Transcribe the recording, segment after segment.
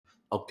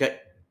Okay.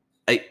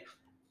 Hey,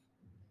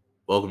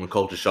 welcome to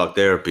Culture Shock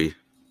Therapy.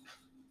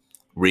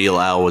 Real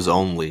hours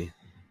only.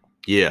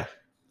 Yeah,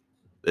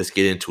 let's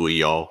get into it,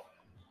 y'all.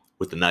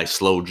 With a nice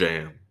slow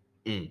jam.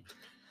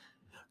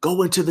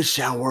 Go into the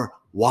shower,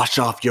 wash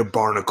off your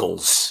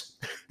barnacles.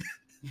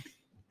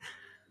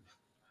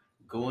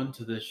 Go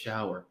into the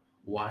shower,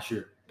 wash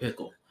your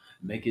pickle,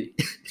 make it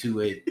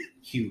to a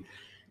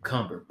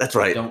cucumber. That's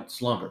right. Don't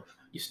slumber,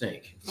 you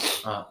snake.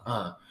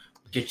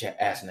 Get your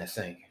ass in that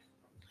sink.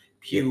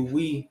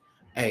 Pew-wee.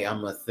 Hey,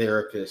 I'm a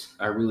therapist.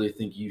 I really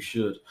think you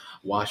should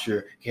wash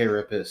your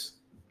carapace.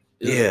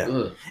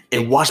 Yeah.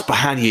 And wash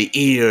behind your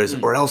ears,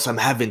 or else I'm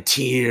having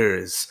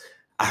tears.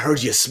 I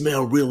heard you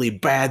smell really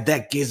bad.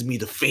 That gives me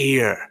the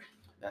fear.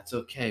 That's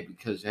okay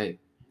because, hey,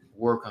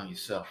 work on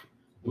yourself.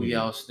 We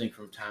all stink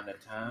from time to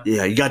time.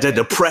 Yeah, you got that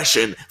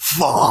depression.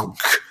 Funk.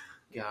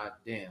 God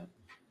damn.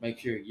 Make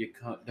sure you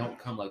don't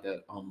come like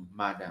that on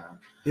my dime.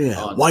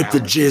 Yeah, wipe the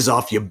jizz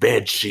off your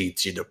bed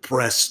sheets, you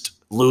depressed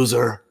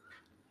loser.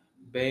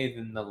 Bathe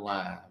in the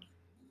lime.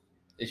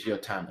 It's your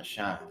time to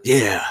shine.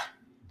 Yeah.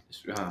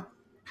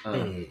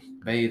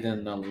 Bathe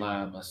in the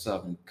lime or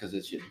something because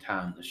it's your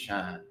time to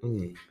shine.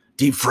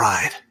 Deep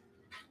fried.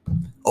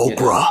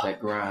 Okra. That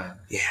grind.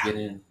 Yeah. Get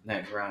in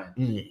that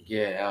grind.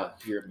 Get out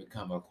here and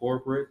become a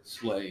corporate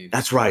slave.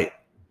 That's right.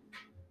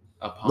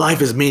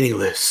 Life is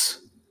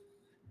meaningless.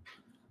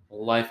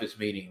 Life is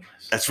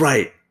meaningless. That's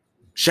right.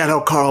 Shout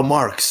out Karl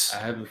Marx.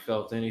 I haven't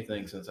felt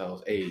anything since I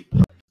was 8.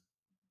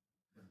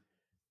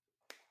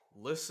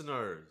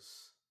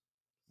 Listeners.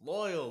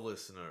 Loyal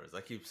listeners.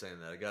 I keep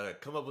saying that. I gotta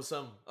come up with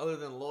something other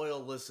than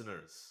loyal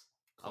listeners.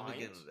 Clients? I'm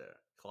beginning there.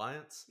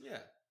 Clients? Yeah.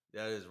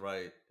 That is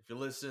right. If you're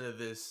listening to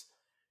this,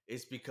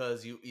 it's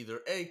because you either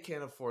A,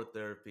 can't afford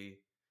therapy,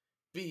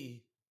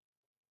 B,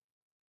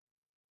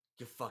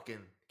 you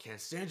fucking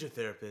can't stand your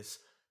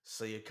therapist,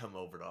 so you come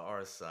over to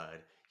our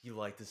side. You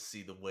like to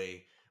see the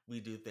way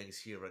we do things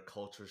here at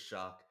Culture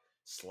Shock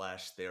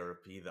 /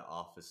 Therapy, the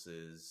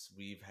offices.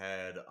 We've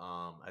had,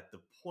 at the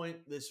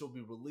point this will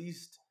be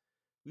released,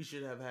 we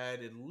should have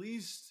had at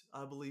least,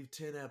 I believe,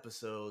 10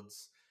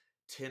 episodes,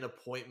 10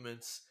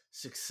 appointments,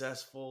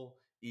 successful,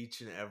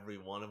 each and every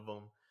one of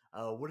them.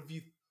 What have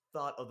you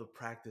thought of the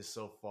practice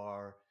so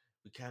far?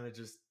 We kind of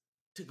just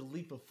took a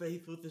leap of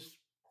faith with this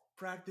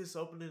practice,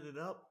 opening it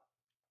up.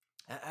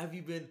 Have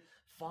you been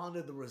fond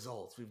of the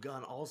results? We've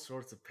gotten all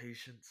sorts of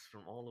patients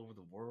from all over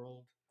the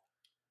world.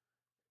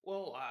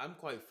 Well, I'm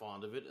quite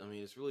fond of it. I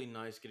mean, it's really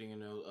nice getting to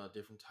know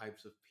different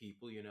types of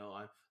people.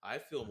 I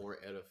feel more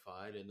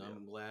edified, and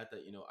I'm glad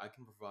that I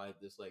can provide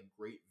this like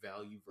great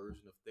value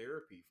version of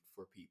therapy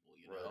for people.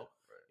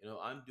 Right.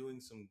 I'm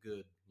doing some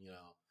good.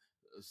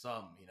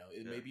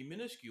 It may be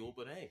minuscule,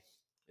 but hey,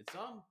 it's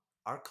some.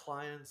 Our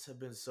clients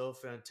have been so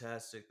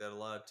fantastic that a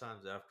lot of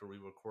times after we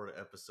record an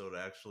episode,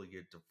 I actually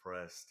get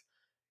depressed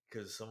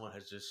because someone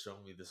has just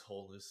shown me this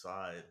whole new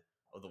side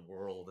of the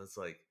world. It's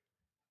like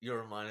you're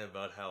reminded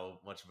about how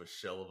much of a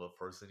shell of a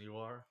person you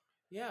are.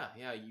 Yeah,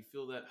 you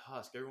feel that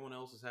husk. Everyone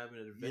else is having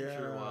an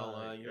adventure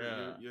while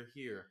you're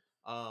here.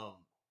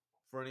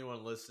 For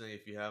anyone listening,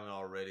 if you haven't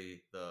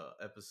already, the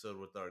episode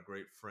with our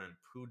great friend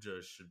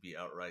Pooja should be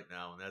out right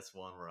now, and that's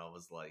one where I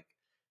was like,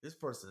 this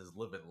person is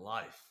living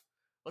life.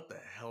 What the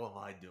hell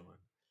am I doing?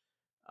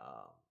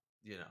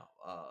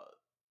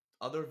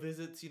 Other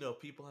visits,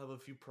 people have a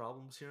few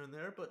problems here and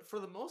there, but for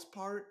the most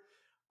part,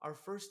 our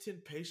first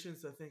 10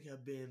 patients, I think,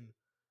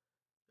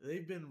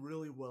 they've been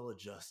really well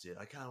adjusted.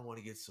 I kind of want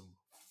to get some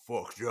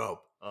fucked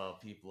up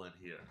people in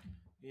here.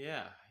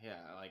 Yeah.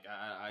 Like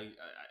I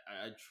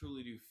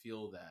truly do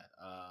feel that.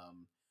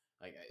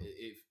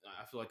 If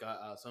I feel like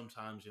I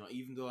sometimes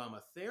even though I'm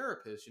a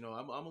therapist,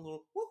 I'm a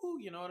little woohoo.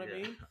 You know what I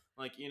mean?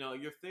 Like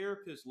your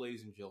therapist,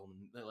 ladies and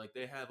gentlemen,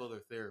 they have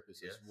other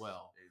therapists as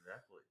well.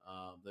 Exactly.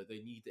 That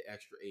they need the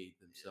extra aid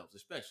themselves,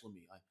 especially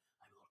me. I'm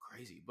a little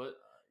crazy, but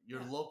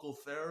your local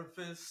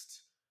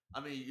therapist. I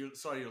mean, your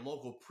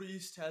local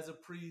priest has a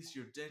priest.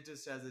 Your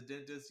dentist has a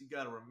dentist. You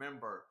got to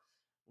remember,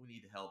 we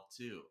need help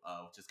too,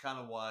 which is kind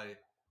of why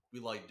we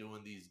like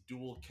doing these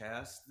dual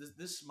casts.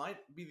 This might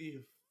be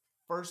the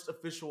first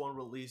official one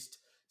released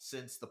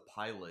since the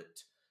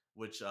pilot,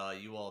 which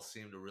you all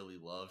seem to really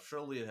love.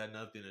 Surely it had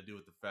nothing to do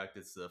with the fact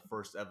it's the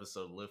first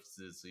episode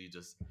lifted, so you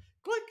just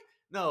click.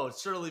 No,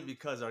 it's surely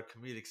because our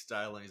comedic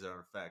stylings are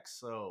in fact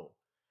so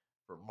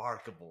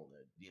remarkable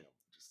that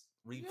just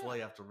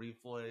replay after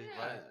replay.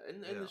 Yeah, right?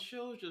 and the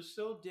show is just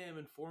so damn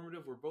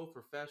informative. We're both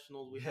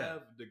professionals. We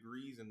have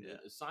degrees and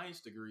science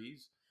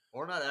degrees.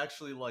 We're not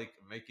actually like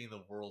making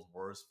the world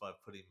worse by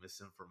putting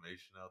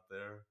misinformation out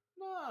there.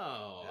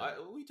 No,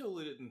 we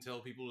totally didn't tell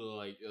people to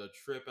like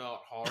trip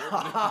out hard,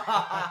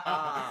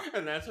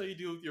 and that's how you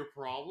deal with your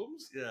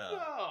problems. Yeah,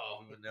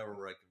 no, we would never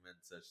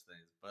recommend such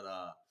things. But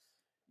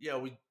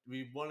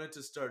we wanted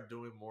to start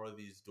doing more of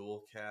these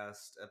dual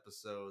cast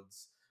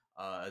episodes,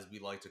 as we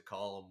like to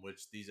call them.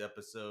 Which these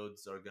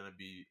episodes are going to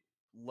be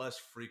less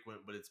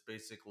frequent, but it's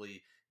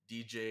basically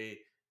DJ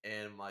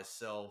and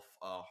myself,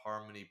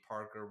 Harmony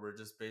Parker. We're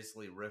just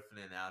basically riffing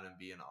it out and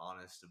being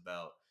honest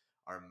about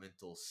our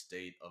mental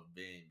state of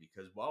being.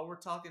 Because while we're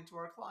talking to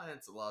our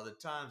clients, a lot of the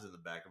times in the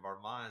back of our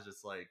minds,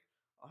 it's like,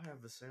 I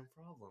have the same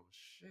problem.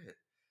 Shit.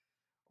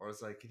 Or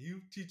it's like, can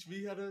you teach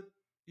me how to,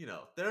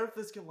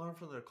 therapists can learn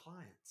from their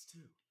clients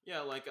too.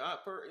 Yeah, like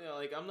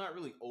like I'm not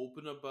really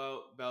open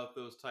about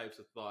those types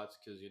of thoughts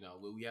because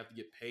we have to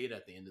get paid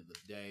at the end of the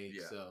day.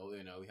 Yeah. So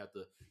we have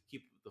to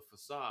keep the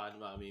facade.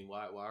 I mean,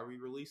 why are we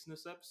releasing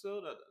this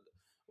episode?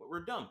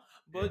 We're dumb,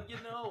 but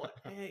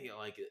hey,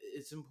 like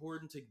it's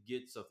important to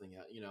get something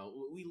out.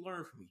 We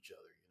learn from each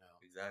other.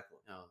 Exactly.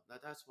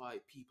 That's why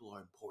people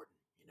are important.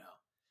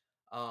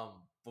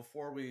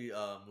 Before we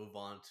move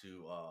on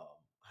to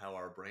how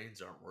our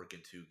brains aren't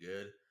working too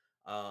good,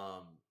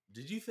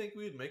 did you think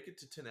we would make it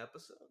to 10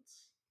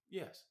 episodes?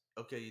 Yes.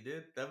 Okay, you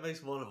did? That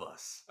makes one of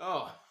us.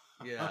 Oh.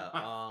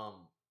 Yeah.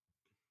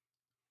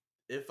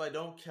 If I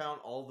don't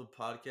count all the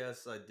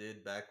podcasts I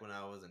did back when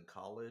I was in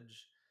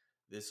college,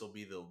 this will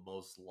be the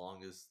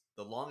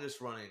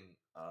longest running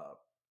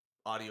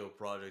audio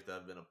project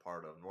I've been a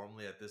part of.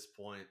 Normally at this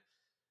point,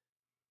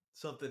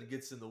 something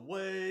gets in the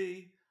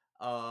way.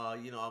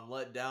 I'm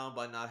let down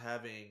by not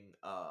having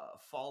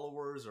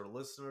followers or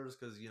listeners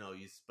because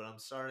but I'm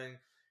starting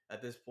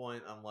at this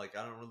point. I'm like,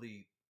 I don't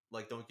really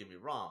like. Don't get me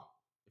wrong.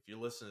 If you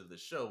listen to the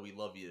show, we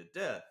love you to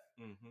death.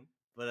 Mm-hmm.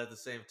 But at the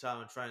same time,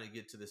 I'm trying to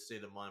get to the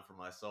state of mind for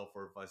myself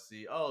where if I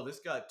see, oh, this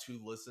got 2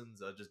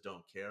 listens, I just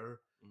don't care,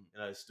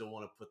 and I still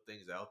want to put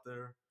things out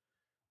there.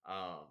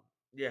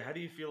 Yeah, how do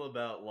you feel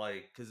about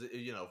because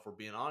if we're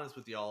being honest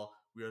with y'all,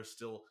 we are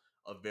still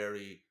a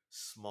very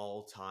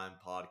small time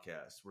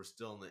podcast. We're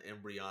still in the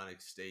embryonic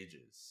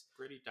stages.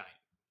 Pretty tiny.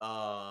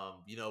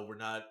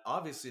 We're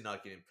obviously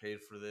not getting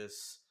paid for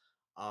this.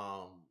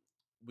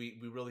 We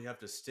really have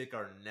to stick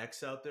our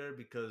necks out there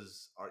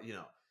because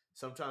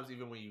sometimes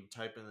even when you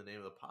type in the name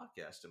of the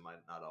podcast, it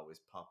might not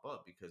always pop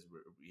up because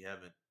we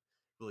haven't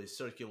really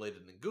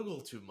circulated in Google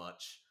too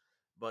much.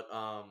 But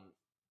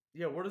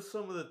yeah, what are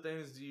some of the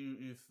things do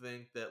you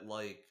think that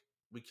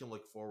we can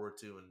look forward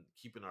to and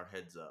keeping our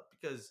heads up?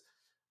 Because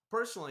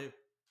personally,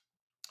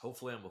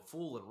 hopefully I'm a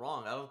fool and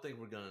wrong. I don't think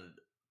we're gonna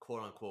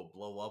quote unquote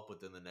blow up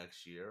within the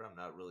next year. I'm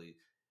not really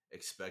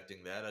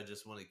expecting that. I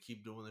just want to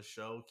keep doing the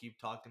show, keep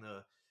talking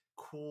to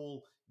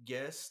cool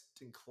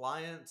guests and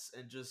clients,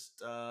 and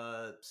just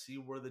see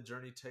where the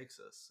journey takes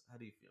us. How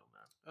do you feel,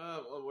 man?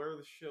 Well, where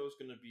the show's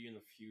going to be in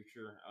the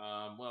future.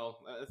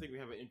 Well, I think we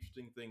have an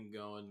interesting thing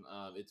going.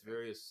 It's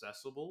very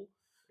accessible.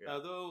 Yeah.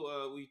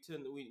 Though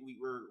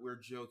we're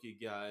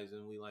jokey guys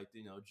and we like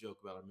to joke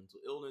about our mental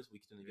illness. We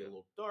tend to get a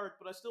little dark,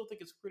 but I still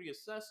think it's pretty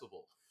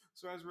accessible.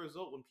 So as a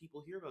result, when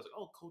people hear about it, it's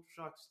like, oh, culture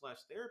shock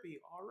 /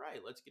 therapy, all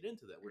right, let's get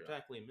into that. We're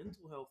tackling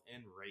mental health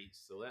and race,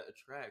 so that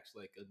attracts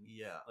like a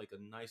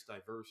nice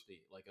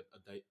diversity,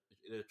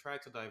 it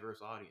attracts a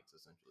diverse audience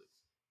essentially.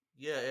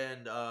 Yeah,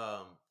 and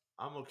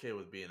I'm okay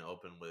with being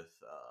open with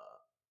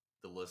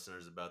the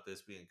listeners about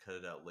this. We can cut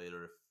it out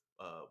later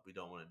if we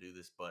don't want to do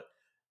this, but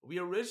we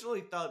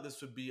originally thought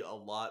this would be a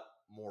lot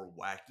more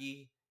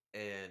wacky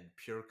and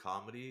pure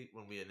comedy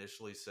when we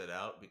initially set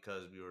out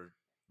because we were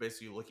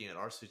basically looking at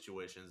our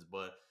situations.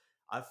 But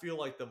I feel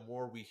like the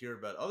more we hear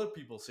about other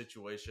people's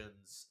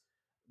situations,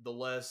 the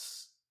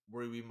less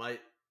where we might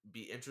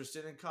be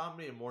interested in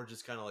comedy and more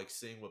just kind of like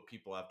seeing what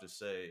people have to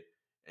say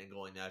and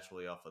going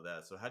naturally off of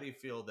that. So how do you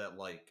feel that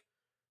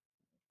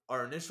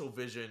our initial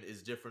vision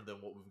is different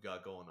than what we've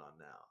got going on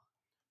now?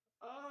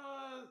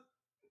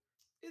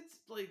 It's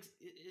like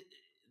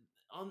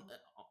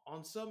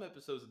on some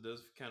episodes it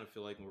does kind of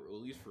feel like, at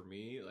least for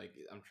me, like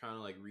I'm trying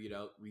to read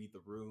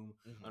the room,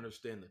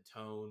 understand the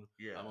tone.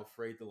 Yeah, I'm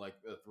afraid to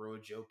throw a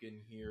joke in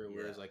here,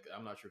 whereas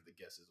I'm not sure if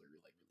the guests are really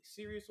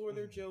serious or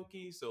they're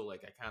jokey. So I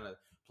kind of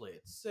play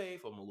it safe.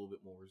 I'm a little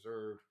bit more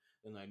reserved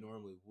than I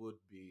normally would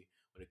be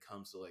when it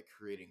comes to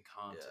creating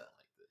content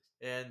like this.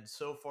 And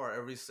so far,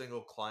 every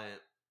single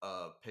client,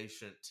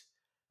 patient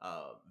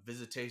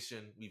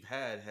visitation we've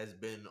had has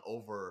been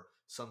over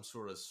some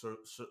sort of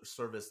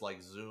service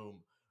like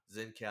Zoom,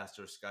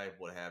 Zencastr, Skype,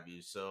 what have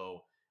you.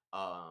 So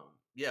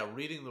yeah,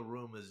 reading the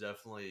room is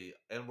definitely,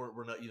 and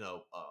we're not,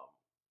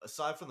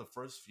 aside from the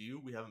first few,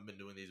 we haven't been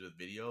doing these with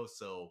video.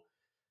 So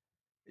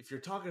if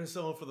you're talking to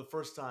someone for the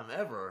first time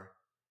ever,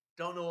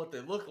 don't know what they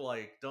look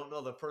like, don't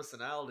know their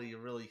personality, you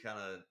really kind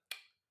of,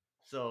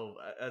 so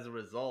as a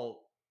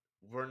result,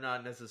 we're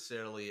not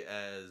necessarily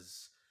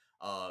as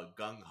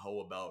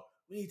gung-ho about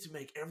we need to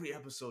make every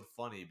episode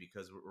funny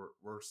because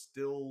we're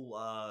still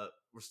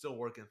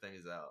working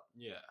things out.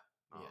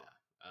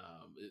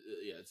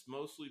 It's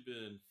mostly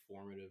been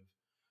informative.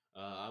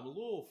 I'm a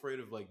little afraid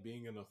of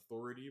being an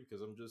authority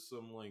because I'm just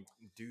some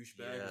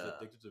douchebag who's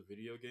addicted to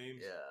video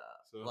games.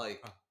 So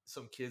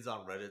some kids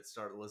on Reddit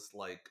start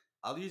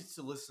I used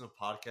to listen to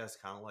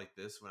podcasts kind of like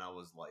this when I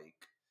was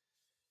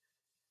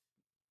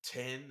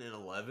 10 and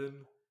 11,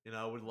 and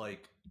I would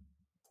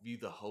view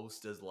the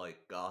host as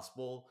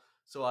gospel.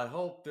 So I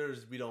hope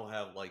we don't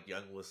have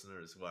young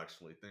listeners who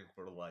actually think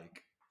we're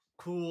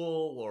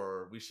cool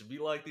or we should be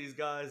like these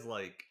guys.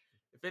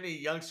 If any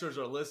youngsters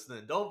are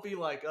listening, don't be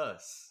like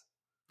us.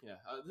 Yeah,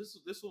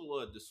 this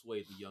will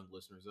dissuade the young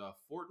listeners.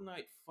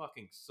 Fortnite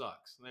fucking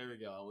sucks. There we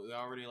go. We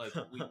already like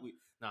we.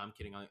 No, I'm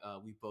kidding.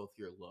 We both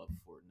here love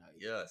Fortnite.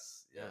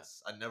 Yes, Yeah.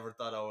 yes. I never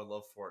thought I would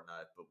love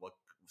Fortnite, but what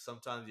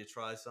sometimes you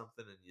try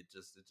something and it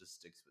just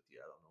sticks with you.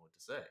 I don't know what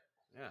to say.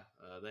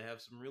 Yeah, they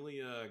have some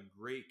really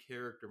great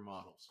character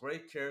models.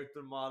 Great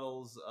character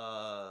models,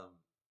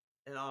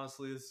 and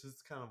honestly, this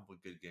is kind of a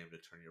good game to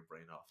turn your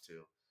brain off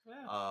too.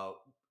 Yeah.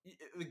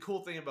 The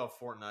cool thing about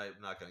Fortnite,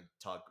 I'm not going to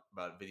talk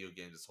about video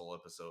games this whole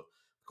episode.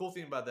 The cool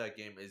thing about that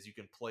game is you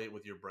can play it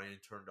with your brain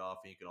turned off,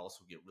 and you can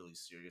also get really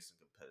serious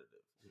and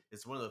competitive.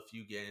 It's one of the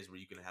few games where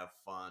you can have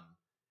fun,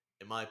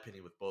 in my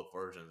opinion, with both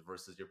versions.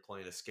 Versus you're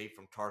playing Escape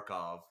from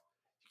Tarkov,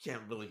 you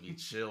can't really be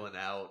chilling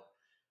out,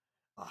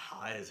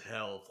 high as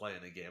hell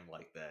playing a game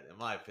like that, in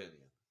my opinion.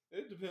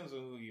 It depends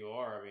on who you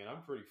are. I mean,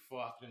 I'm pretty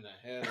fucked in the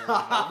head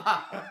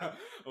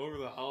over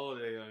the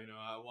holiday.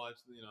 I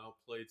watched,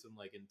 played some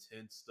like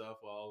intense stuff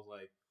while I was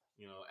like,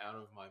 out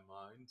of my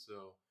mind.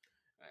 So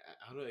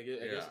I don't know. I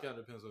guess it kind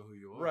of depends on who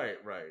you are. Right.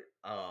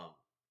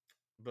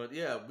 But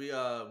yeah,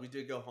 we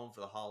did go home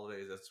for the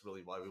holidays. That's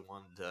really why we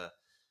wanted to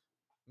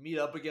meet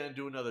up again and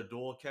do another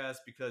dual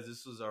cast, because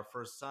this was our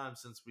first time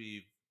since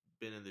we've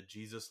been in the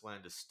Jesus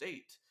Land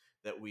estate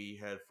that we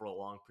had for a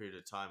long period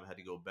of time. Had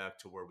to go back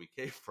to where we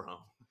came from.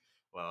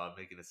 Well, I'm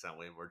making it sound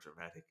way more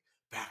dramatic.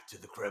 Back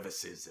to the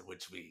crevices in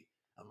which we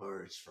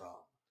emerged from.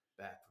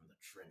 Back from the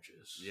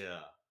trenches. Yeah,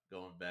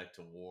 going back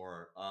to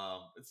war.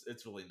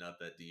 It's really not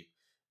that deep,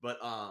 but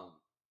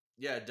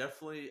yeah,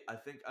 definitely. I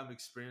think I'm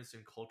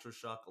experiencing culture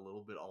shock a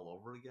little bit all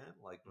over again.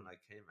 Like when I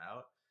came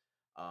out,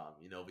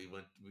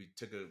 we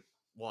took a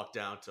walk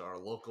down to our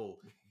local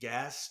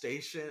gas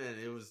station, and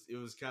it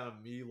was kind of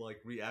me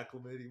like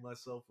reacclimating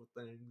myself with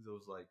things. It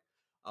was like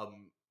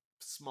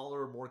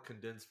smaller, more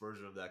condensed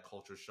version of that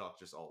culture shock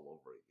just all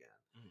over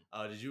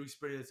again. Did you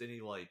experience any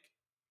like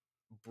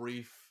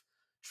brief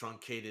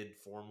truncated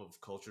form of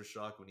culture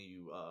shock when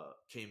you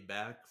came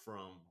back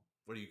from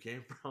where you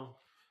came from?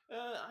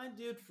 I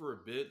did for a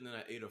bit, and then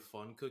I ate a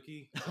fun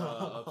cookie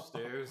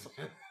upstairs,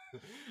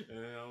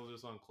 and I was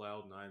just on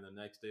cloud nine. The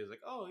next day, I was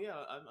like, "Oh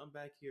yeah, I'm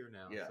back here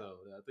now." Yeah. So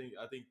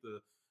I think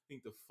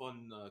the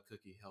fun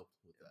cookie helped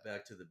with that.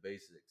 Back to the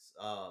basics.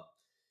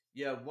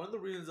 Yeah, one of the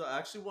reasons I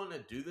actually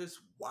wanted to do this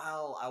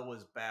while I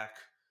was back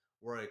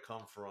where I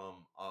come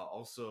from,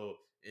 also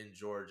in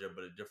Georgia,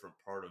 but a different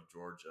part of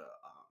Georgia.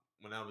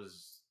 When I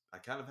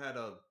kind of had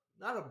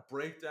not a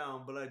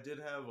breakdown, but I did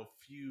have a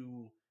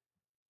few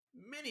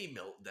mini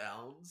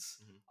meltdowns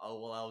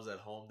while I was at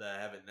home that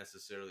I haven't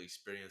necessarily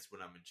experienced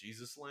when I'm in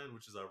Jesus Land,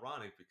 which is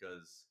ironic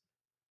because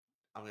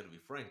I'm going to be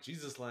frank,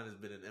 Jesus Land has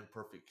been an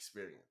imperfect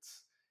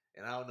experience.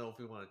 And I don't know if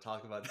we want to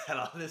talk about that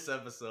on this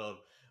episode.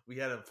 We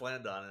hadn't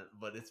planned on it,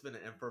 but it's been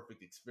an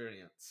imperfect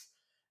experience.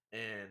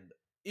 And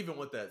even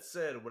with that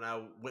said, when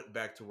I went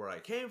back to where I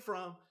came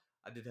from,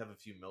 I did have a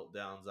few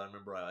meltdowns. I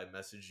remember I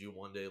messaged you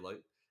one day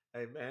like,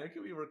 "Hey man,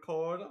 can we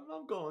record?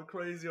 I'm going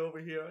crazy over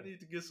here. I need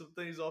to get some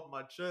things off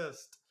my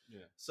chest."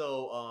 Yeah.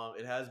 So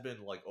it has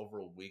been like over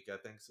a week, I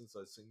think, since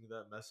I sent you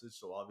that message.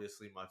 So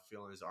obviously my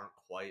feelings aren't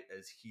quite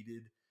as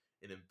heated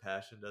and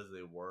impassioned as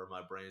they were.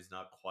 My brain's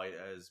not quite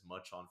as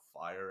much on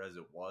fire as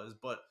it was,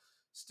 but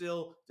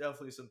still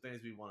definitely some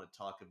things we want to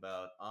talk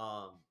about.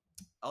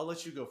 I'll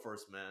let you go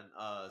first, man.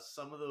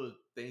 Some of the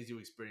things you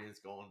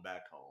experienced going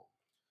back home.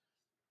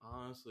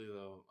 Honestly,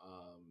 though,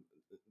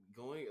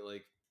 going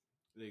like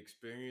the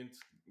experience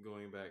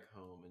going back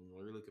home and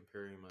really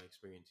comparing my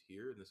experience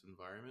here in this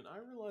environment, I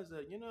realized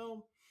that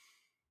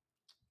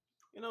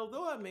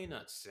though I may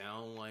not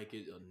sound like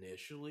it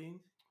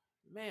initially,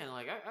 man,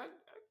 like I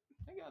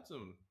got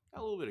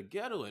a little bit of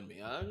ghetto in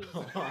me. I just...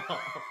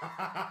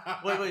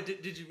 Wait,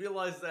 did you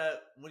realize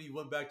that when you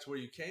went back to where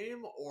you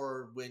came,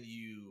 or when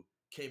you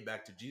came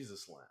back to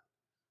Jesus Land?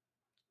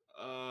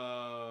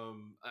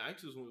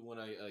 Actually, when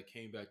I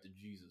came back to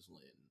Jesus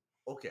Land.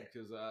 Okay,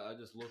 because I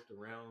just looked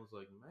around. I was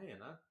like, man,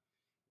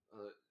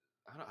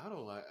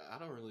 I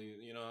don't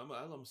really, I'm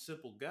a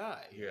simple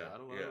guy. Yeah, I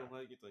don't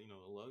like it, the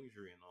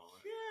luxury and all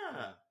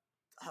that.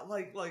 Yeah,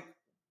 like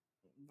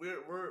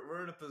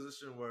we're in a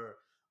position where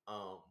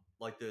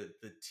like the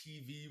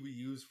TV we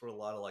use for a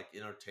lot of like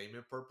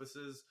entertainment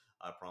purposes.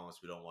 I promise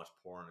we don't watch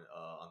porn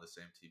on the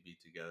same TV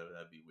together.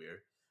 That'd be weird.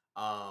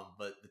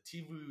 But the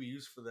TV we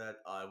use for that,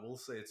 I will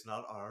say it's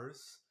not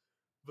ours.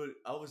 But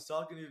I was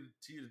talking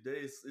to you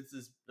today. It's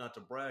this, not to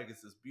brag,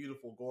 it's this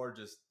beautiful,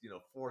 gorgeous,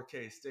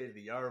 4K state of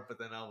the art. But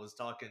then I was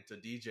talking to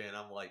DJ, and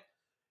I'm like,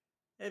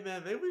 "Hey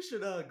man, maybe we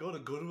should go to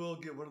Goodwill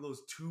and get one of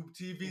those tube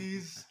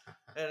TVs."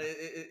 And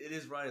it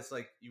is right. It's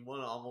like you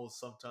want to almost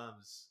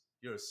sometimes.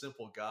 You're a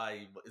simple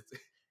guy.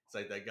 It's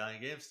like that guy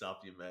in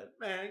GameStop you met.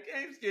 Man,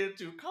 games getting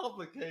too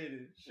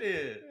complicated.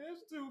 Shit.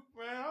 It's too,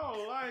 man. I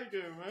don't like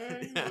it,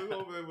 man. He was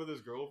over there with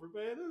his girlfriend,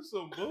 man. This is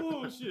some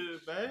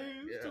bullshit,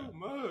 man. It's too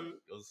much.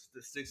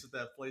 Sticks with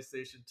that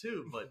PlayStation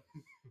 2, but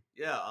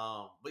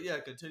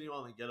continue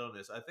on and get on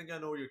this. I think I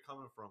know where you're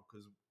coming from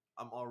because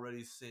I'm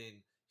already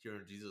seeing here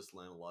in Jesus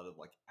Land a lot of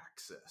like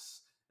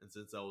access And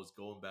since I was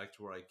going back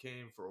to where I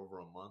came for over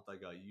a month, I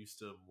got used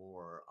to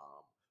more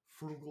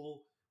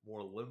frugal,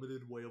 more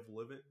limited way of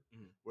living,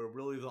 Mhm. where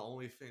really the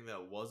only thing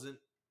that wasn't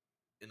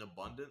in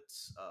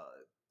abundance,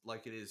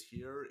 like it is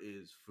here,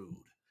 is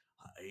food.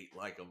 I ate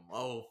like a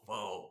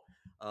mofo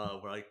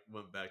when I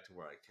went back to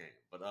where I came.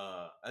 But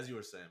as you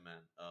were saying,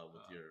 man,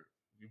 with Uh, your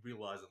you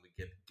realizing the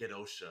get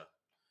OSHA.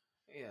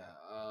 yeah,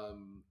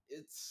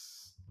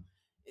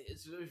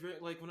 it's very,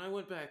 like when I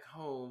went back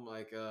home,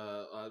 like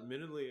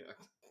admittedly,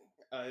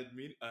 I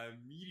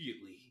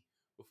immediately,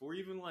 before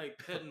even like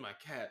petting my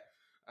cat,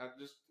 I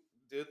just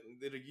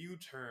did a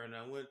U-turn.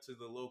 I went to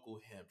the local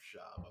hemp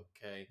shop.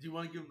 Okay, Do you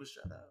want to give him a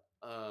shout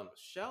out?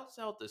 shouts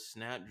out to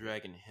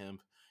Snapdragon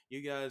Hemp.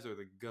 You guys are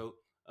the goat.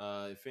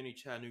 If any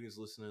Chattanooga's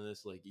listening to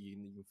this, like you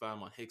can find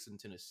them on Hickson,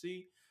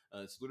 Tennessee.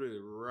 It's literally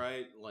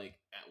right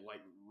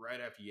right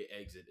after you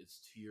exit. It's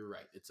to your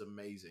right. It's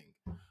amazing.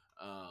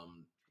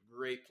 Um,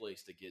 Great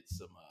place to get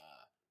some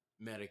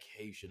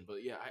medication.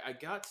 But yeah, I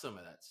got some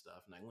of that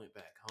stuff, and I went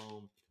back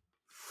home.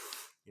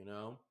 You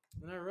know,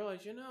 and I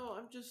realized,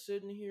 I'm just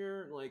sitting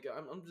here, like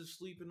I'm just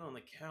sleeping on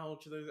the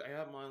couch. I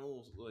have my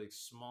little like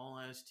small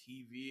ass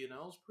TV, and I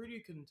was pretty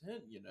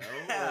content. Like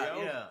I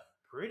was Yeah,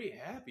 pretty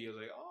happy. I was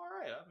like, all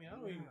right. I mean, I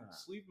don't even yeah.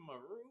 sleep in my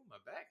room. My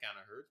back kind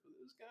of hurts, but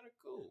it was kind of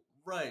cool.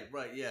 Right.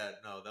 Yeah,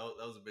 no,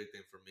 that was a big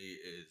thing for me.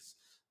 Is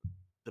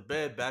the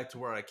bed back to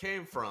where I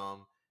came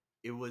from?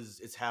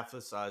 It's half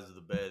the size of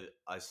the bed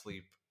I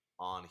sleep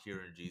on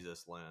here in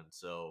Jesus Land.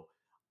 So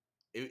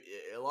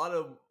a lot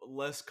of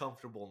less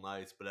comfortable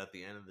nights, but at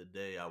the end of the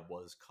day, I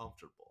was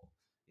comfortable.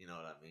 You know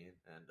what I mean?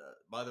 And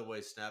by the way,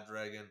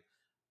 Snapdragon,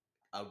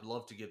 I would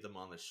love to get them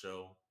on the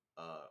show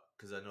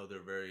because I know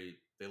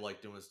they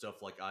like doing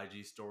stuff like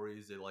IG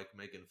stories. They like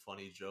making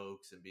funny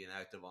jokes and being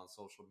active on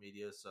social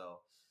media. So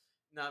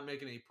not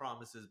making any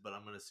promises, but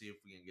I'm gonna see if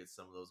we can get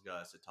some of those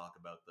guys to talk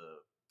about the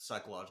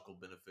psychological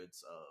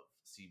benefits of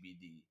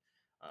CBD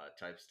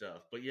type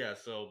stuff. But yeah,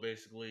 so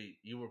basically,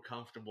 you were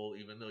comfortable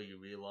even though you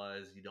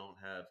realize you don't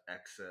have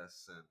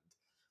excess and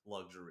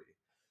luxury.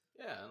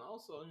 Yeah, and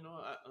also,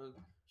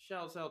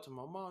 shouts out to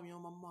my mom.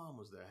 My mom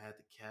was there. I had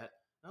the cat.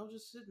 And I was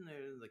just sitting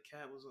there, and the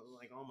cat was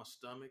like on my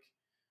stomach,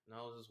 and I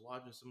was just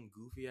watching some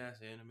goofy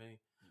ass anime.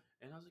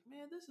 And I was like,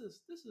 man, this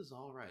is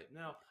all right.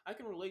 Now I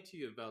can relate to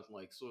you about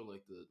like sort of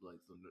like the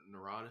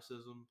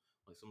neuroticism,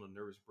 like some of the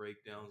nervous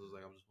breakdowns.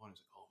 I was just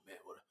wondering, like, oh man,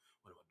 what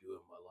am I doing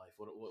in my life?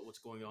 What's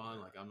going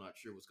on? Like I'm not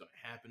sure what's going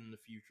to happen in the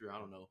future. I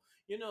don't know.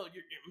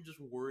 I'm just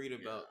worried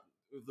about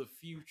the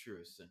future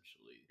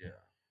essentially, Yeah.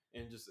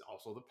 and just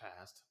also the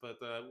past.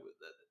 But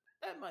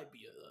that might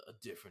be a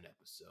different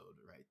episode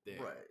right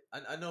there. Right.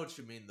 I know what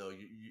you mean though.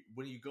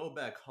 When you go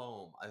back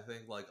home, I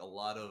think like a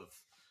lot of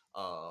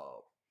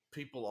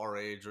people our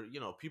age, or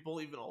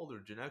people even older,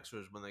 Gen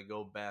Xers, when they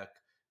go back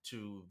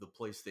to the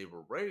place they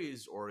were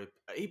raised, or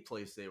a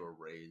place they were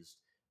raised,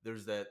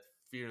 there's that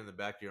fear in the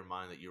back of your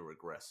mind that you're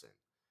regressing.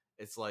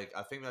 It's like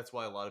I think that's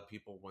why a lot of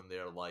people, when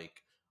they're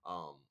like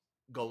um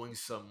going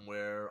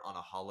somewhere on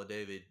a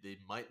holiday, they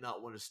might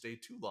not want to stay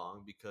too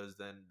long because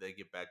then they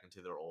get back into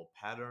their old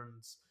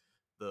patterns.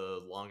 The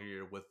longer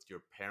you're with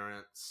your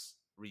parents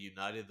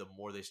reunited, the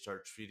more they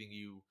start treating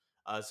you.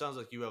 It sounds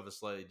like you have a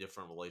slightly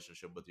different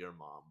relationship with your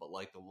mom, but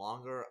like the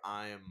longer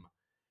I'm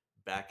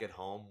back at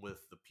home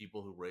with the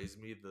people who raised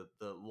me,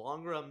 the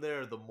longer I'm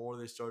there, the more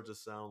they start to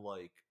sound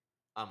like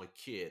I'm a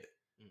kid.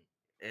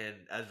 Mm. And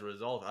as a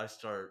result, I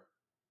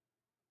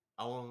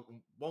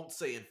won't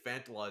say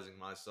infantilizing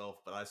myself,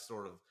 but I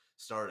sort of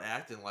started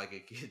acting like a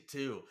kid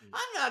too. Mm.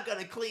 I'm not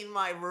gonna clean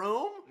my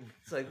room.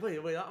 It's like, wait,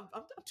 I'm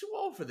too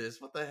old for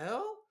this. What the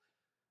hell?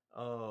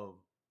 Um,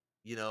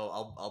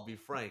 I'll be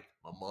frank.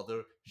 My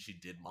mother, she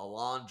did my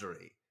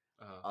laundry.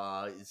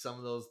 Some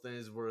of those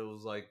things where it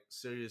was like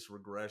serious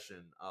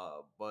regression.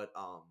 But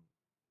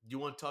you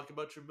want to talk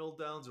about your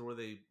meltdowns, or were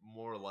they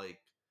more like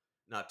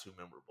not too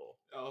memorable?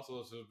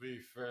 Also, to be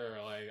fair,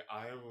 like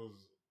I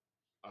was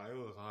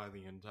high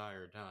the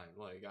entire time.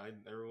 Like I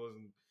there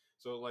wasn't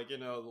so like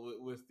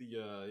with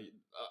the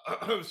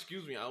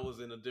excuse me, I was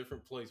in a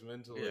different place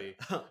mentally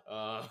Yeah,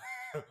 uh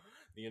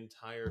the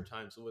entire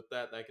time. So with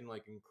that can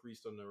like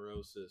increase the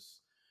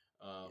neurosis.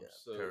 yeah,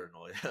 So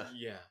paranoia.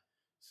 yeah.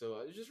 So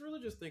I was just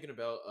really just thinking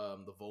about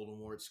the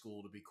Voldemort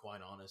school, to be quite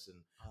honest, and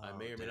I Oh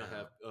may or may not damn.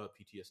 have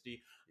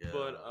PTSD. Yeah,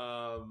 But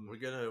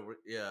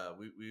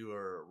we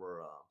were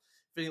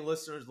if any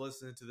listeners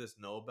listening to this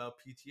know about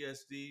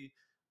PTSD,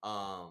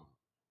 um,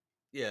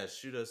 yeah,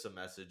 shoot us a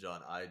message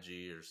on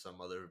IG or some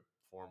other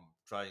form.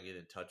 Try and get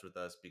in touch with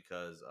us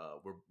because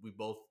we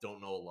both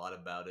don't know a lot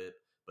about it,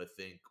 but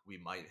think we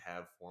might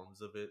have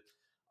forms of it.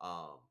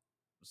 Um,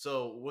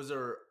 so was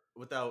there,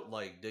 without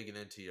like digging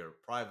into your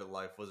private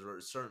life, was there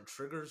certain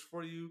triggers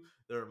for you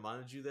that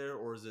reminded you there,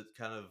 or is it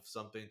kind of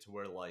something to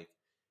where like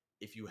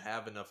if you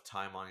have enough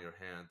time on your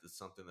hands, it's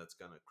something that's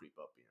gonna creep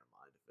up in your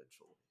mind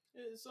eventually?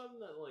 it's something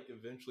that like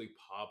eventually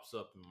pops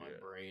up in my Yeah,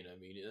 brain. I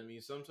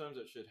mean, sometimes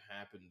that shit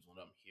happens when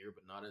I'm here,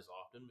 but not as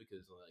often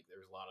because like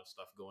there's a lot of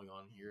stuff going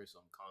on here, so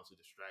I'm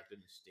constantly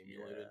distracted and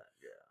stimulated.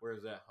 yeah,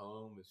 Whereas at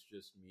home, it's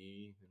just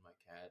me and my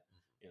cat.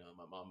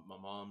 My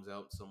mom's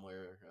out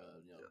somewhere,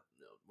 Yeah.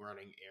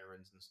 running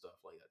errands and stuff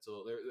like that.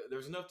 So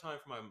there's enough time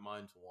for my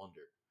mind to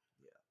wander.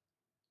 Yeah.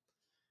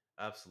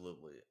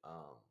 Absolutely.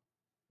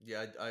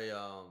 Yeah,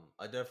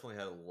 I definitely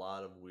had a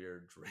lot of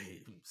weird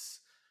dreams.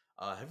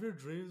 Have your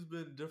dreams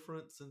been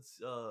different since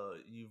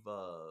you've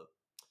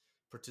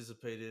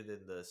participated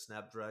in the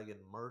Snapdragon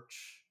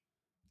merch?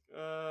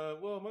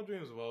 Well, my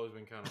dreams have always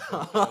been kind of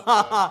fucked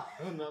up,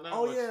 so not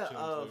Oh much yeah,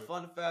 changed there.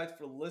 fun fact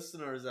for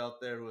listeners out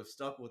there who have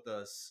stuck with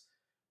us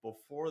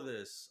before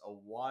this a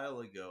while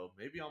ago,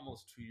 maybe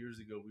almost 2 years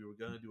ago, we were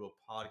going to do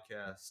a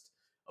podcast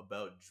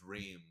about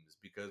dreams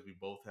because we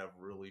both have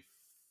really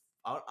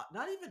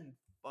not even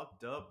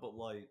fucked up, but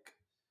like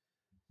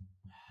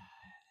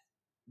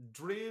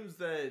dreams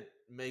that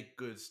make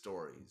good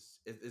stories.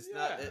 It's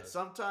not. Yeah,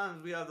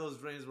 Sometimes we have those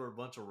dreams where a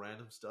bunch of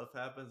random stuff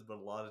happens, but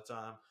a lot of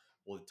time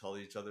we'll tell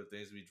each other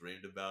things we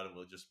dreamed about, and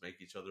we'll just make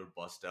each other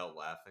bust out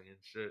laughing and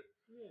shit.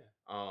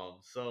 yeah.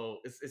 So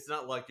it's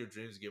not like your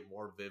dreams get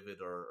more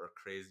vivid or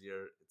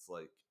crazier. It's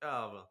like,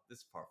 oh well, this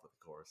is par for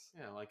the course.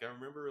 Yeah, like I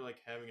remember like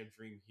having a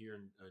dream here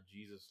in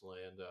Jesus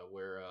Land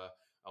where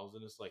I was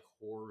in this like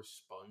horror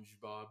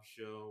SpongeBob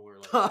show where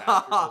like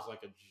Patrick was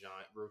like a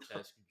giant,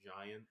 grotesque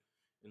giant,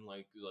 and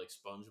like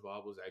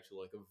SpongeBob was actually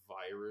like a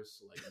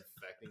virus like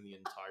infecting the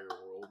entire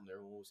world, and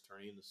everyone was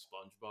turning into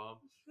SpongeBob.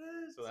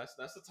 So that's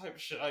the type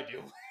of shit I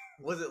do.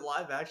 Was it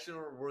live action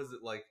or was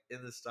it like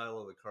in the style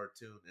of the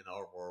cartoon in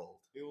our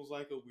world? It was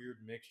like a weird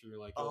mixture,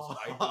 like it was Oh,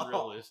 hyper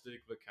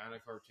realistic but kind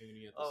of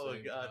cartoony at the oh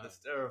same god, time. that's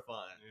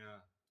terrifying.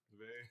 Yeah,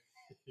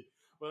 very.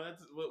 Well,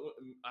 that's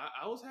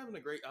I was having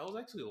a great. I was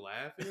actually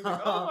laughing.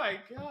 Like, oh my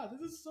god,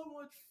 this is so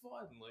much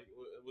fun! Like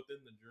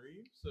within the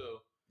dream.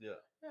 So Yeah,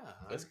 yeah,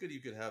 that's good. You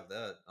could have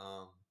that.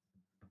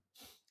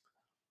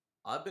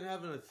 I've been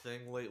having a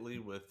thing lately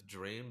with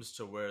dreams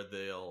to where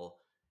they'll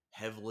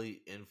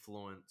heavily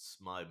influence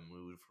my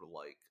mood for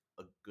like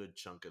a good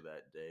chunk of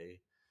that day.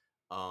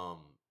 Um,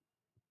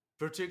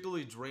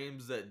 Particularly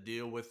dreams that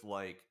deal with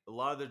like a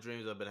lot of the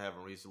dreams I've been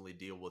having recently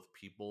deal with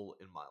people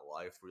in my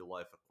life, real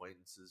life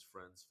acquaintances,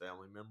 friends,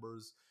 family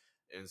members,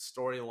 and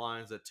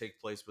storylines that take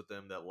place with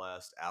them that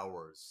last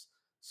hours.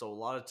 So a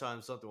lot of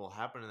times something will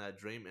happen in that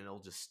dream and it'll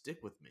just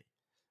stick with me.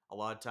 A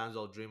lot of times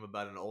I'll dream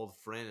about an old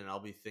friend and I'll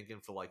be thinking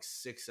for like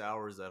 6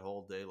 hours that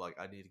whole day, like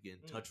I need to get in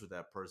mm, touch with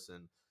that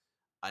person.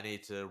 I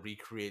need to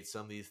recreate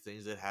some of these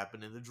things that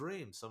happened in the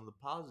dream, some of the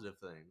positive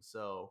things.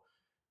 So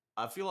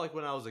I feel like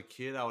when I was a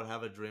kid, I would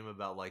have a dream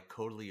about like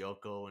Code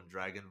Lyoko and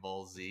Dragon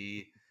Ball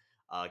Z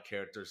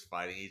characters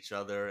fighting each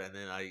other, and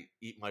then I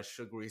eat my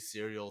sugary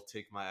cereal,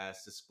 take my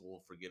ass to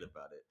school, forget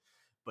about it.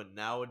 But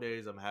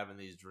nowadays, I'm having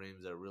these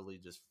dreams that really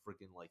just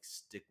freaking like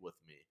stick with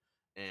me,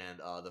 and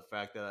the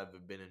fact that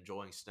I've been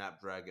enjoying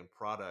Snapdragon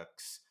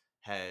products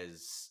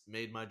has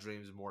made my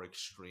dreams more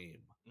extreme,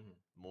 mm-hmm,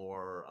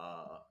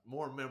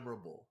 more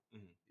memorable.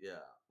 mm-hmm. Yeah,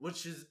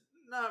 which is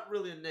not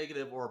really a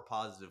negative or a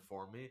positive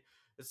for me.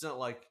 It's not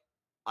like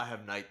I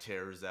have night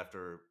terrors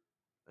after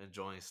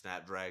enjoying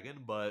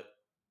Snapdragon, but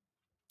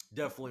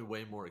definitely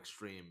way more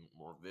extreme,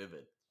 more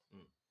vivid.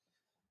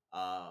 Mm.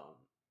 Um,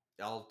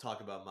 I'll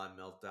talk about my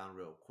meltdown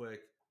real quick.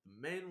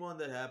 The main one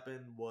that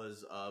happened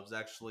was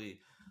actually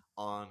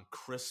on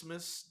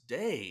Christmas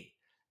Day.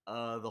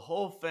 The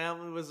whole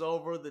family was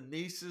over. The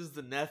nieces,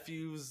 the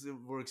nephews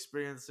were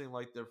experiencing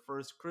like their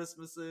first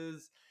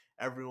Christmases.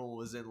 Everyone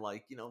was in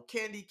like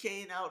candy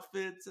cane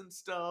outfits and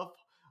stuff,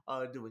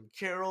 doing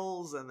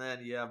carols. And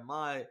then you have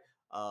my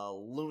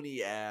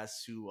loony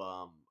ass who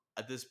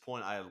at this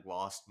point I had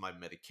lost my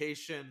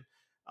medication.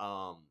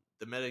 I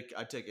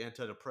take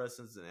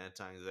antidepressants and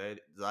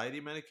anti-anxiety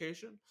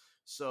medication.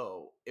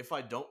 So if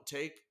I don't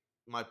take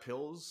my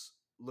pills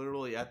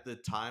literally at the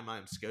time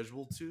I'm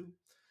scheduled to,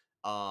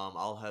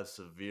 I'll have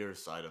severe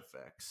side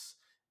effects.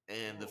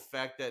 And the Oh,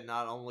 fact that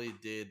not only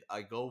did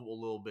I go a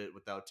little bit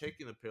without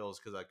taking the pills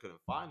because I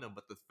couldn't find them,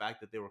 but the fact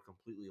that they were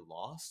completely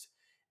lost,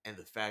 and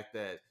the fact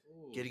that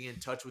ooh. getting in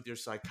touch with your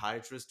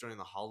psychiatrist during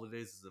the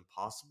holidays is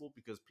impossible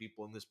because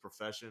people in this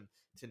profession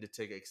tend to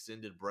take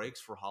extended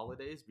breaks for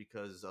holidays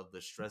because of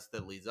the stress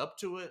that leads up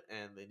to it,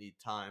 and they need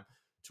time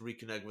to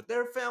reconnect with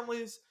their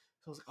families.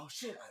 So I was like, oh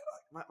shit,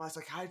 my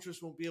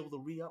psychiatrist won't be able to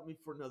re-up me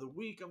for another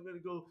week. I'm gonna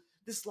go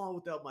this long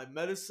without my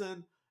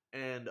medicine.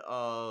 And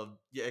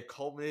yeah, it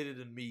culminated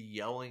in me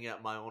yelling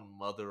at my own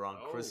mother on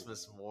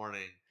Christmas Oh,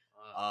 morning,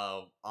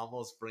 wow.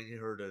 almost bringing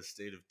her to a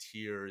state of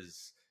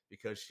tears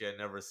because she had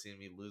never seen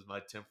me lose my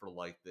temper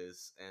like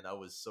this. And I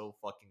was so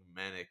fucking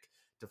manic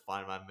to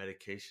find my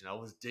medication. I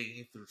was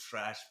digging through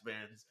trash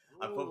bins.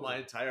 I put my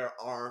Ooh. entire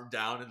arm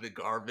down in the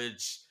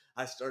garbage.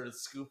 I started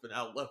scooping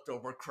out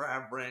leftover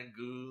crab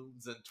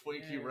rangoons and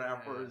Twinkie Damn.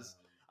 wrappers.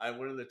 I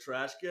went in the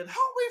trash can. Help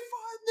me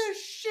find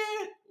this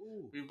shit.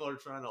 Ooh. People are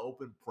trying to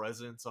open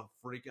presents. I'm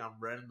freaking. I'm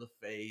red in the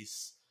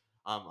face.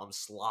 I'm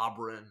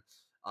slobbering.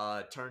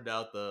 It turned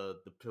out the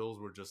pills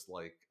were just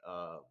like I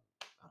don't know.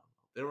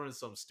 They were in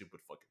some stupid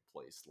fucking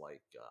place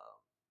like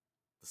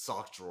the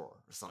sock drawer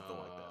or something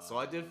like that. So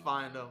I did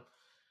find them.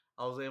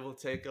 I was able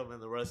to take them,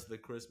 and the rest of the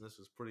Christmas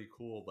was pretty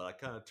cool. But I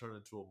kind of turned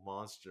into a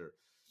monster.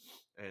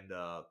 And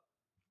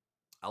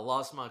I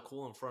lost my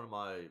cool in front of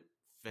my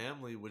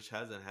family, which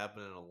hasn't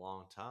happened in a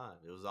long time.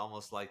 It was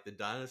almost like the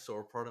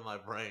dinosaur part of my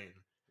brain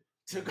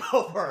took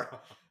over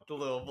the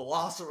little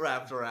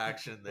velociraptor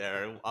action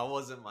there. I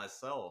wasn't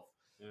myself.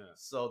 Yeah.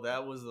 So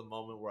that was the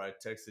moment where I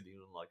texted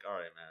you and like, all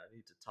right, man, I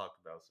need to talk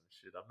about some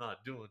shit. I'm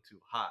not doing too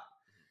hot.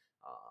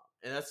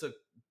 And that's a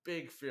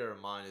big fear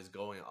of mine is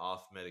going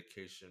off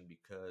medication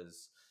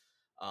because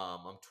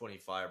I'm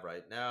 25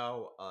 right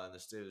now in the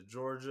state of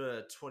Georgia.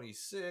 At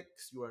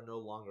 26, you are no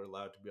longer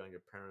allowed to be on your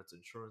parents'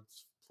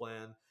 insurance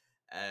plan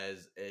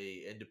as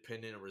a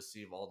independent and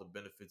receive all the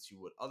benefits you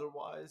would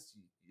otherwise.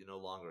 You're no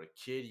longer a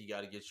kid. You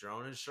got to get your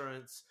own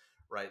insurance.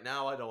 Right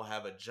now, I don't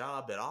have a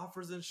job that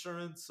offers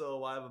insurance,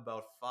 so I have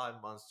about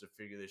 5 months to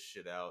figure this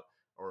shit out,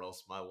 or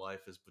else my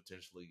life is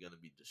potentially going to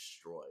be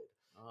destroyed.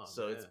 Oh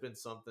So man. it's been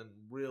something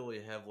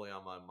really heavily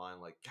on my mind.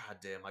 Like, God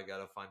damn, I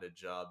gotta find a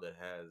job that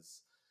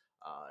has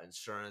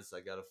insurance. I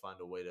gotta find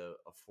a way to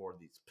afford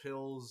these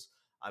pills.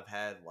 I've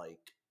had like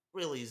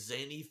really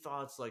zany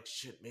thoughts, like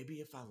shit. Maybe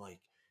if I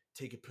like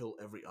take a pill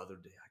every other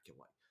day, I can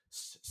like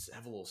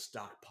have a little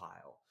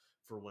stockpile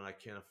for when I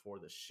can't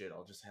afford the shit.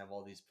 I'll just have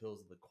all these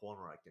pills in the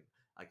corner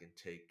I can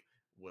take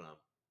when I'm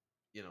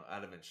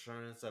out of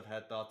insurance. I've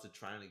had thoughts of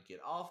trying to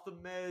get off the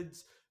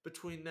meds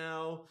between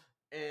now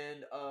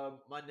and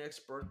my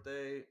next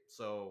birthday.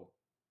 So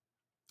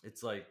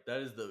it's like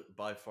that is the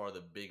by far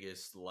the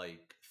biggest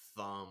like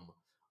thumb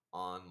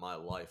on my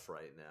life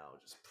right now.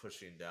 Just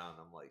pushing down.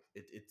 I'm like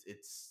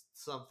it's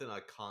something I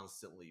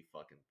constantly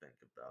fucking think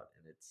about,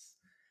 and it's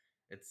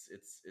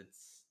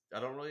I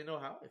don't really know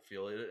how I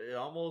feel. It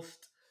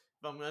almost,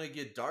 if I'm gonna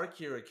get dark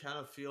here, it kind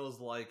of feels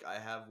like I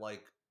have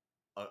like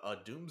a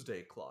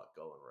doomsday clock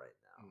going right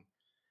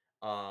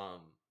now. Mm.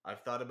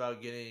 I've thought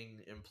about getting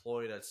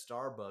employed at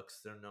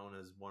Starbucks. They're known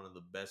as one of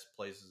the best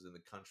places in the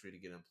country to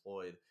get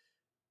employed.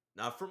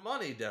 Not for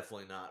money,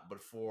 definitely not,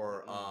 but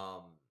for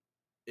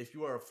if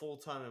you are a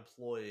full-time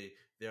employee,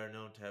 they are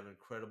known to have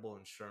incredible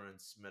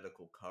insurance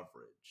medical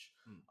coverage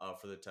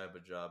for the type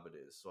of job it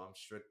is. So I'm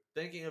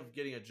thinking of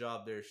getting a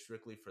job there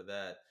strictly for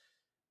that.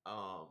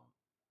 Um,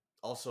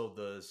 Also,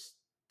 the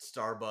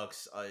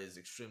Starbucks is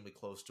extremely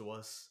close to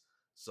us,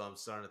 so I'm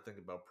starting to think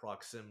about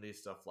proximity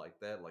stuff like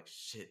that. Like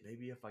shit,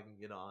 maybe if I can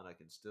get on, I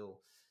can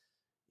still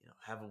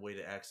have a way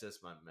to access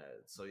my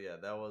meds. So yeah,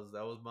 that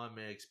was my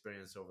main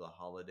experience over the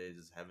holidays,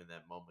 is having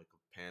that moment of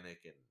panic,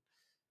 and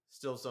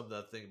still something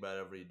I think about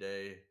every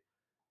day.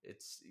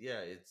 It's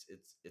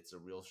a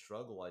real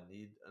struggle.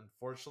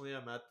 Unfortunately,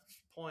 I'm at this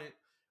point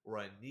where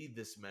I need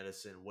this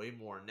medicine way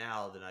more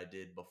now than I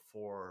did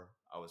before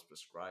I was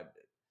prescribed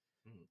it.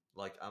 Mm.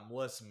 Like I'm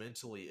less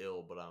mentally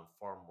ill, but I'm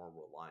far more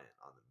reliant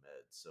on the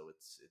meds. So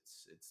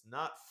it's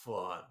not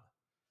fun.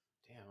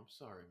 Damn, I'm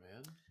sorry,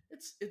 man.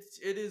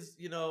 It is.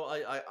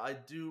 I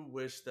do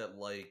wish that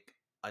like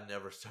I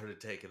never started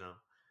taking them.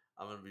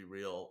 I'm gonna be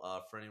real.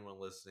 For anyone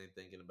listening,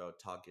 thinking about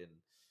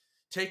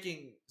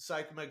taking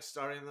psychmeds,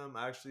 starting them,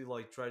 I actually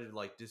like try to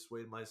like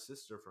dissuade my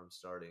sister from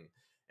starting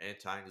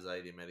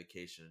anti-anxiety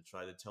medication and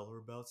try to tell her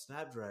about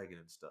Snapdragon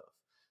and stuff.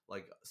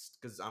 Like,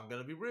 because I'm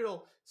gonna be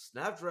real,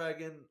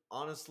 Snapdragon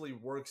honestly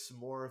works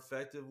more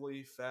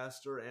effectively,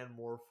 faster, and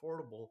more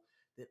affordable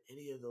than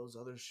any of those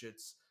other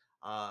shits.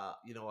 I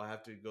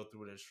have to go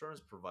through an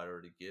insurance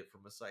provider to get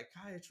from a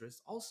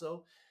psychiatrist.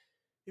 Also,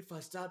 if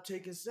I stop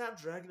taking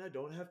Snapdragon, I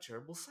don't have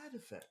terrible side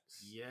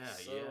effects. Yeah,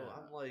 So yeah.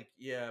 I'm like,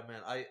 yeah,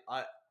 man,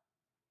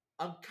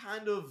 I'm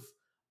kind of,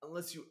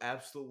 unless you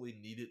absolutely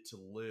need it to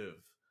live,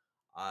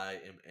 I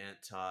am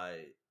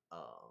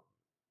um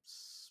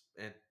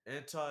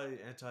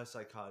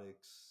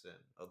antipsychotics and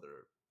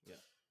other Yeah.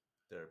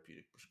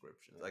 therapeutic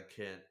prescriptions. Yeah. I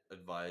can't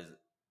advise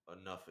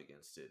enough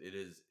against it. It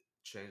has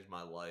changed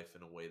my life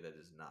in a way that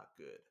is not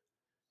good.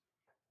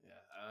 Yeah,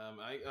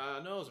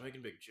 I know I was making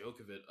a big joke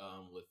of it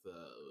with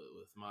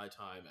my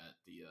time at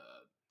the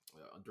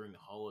during the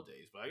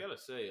holidays, but I gotta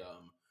say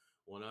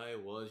when I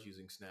was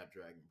using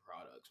Snapdragon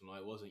products, when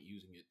I wasn't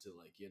using it to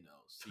like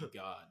see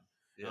God,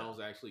 and I Yeah, was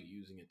actually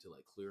using it to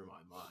like clear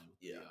my mind with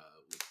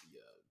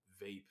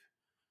the vape.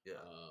 yeah,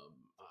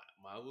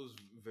 I was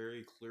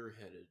very clear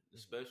headed,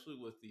 especially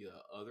with the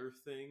other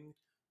thing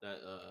that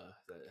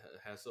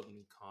has something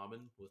in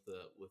common with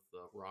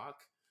rock.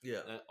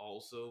 yeah. That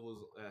also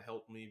was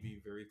helped me be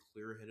very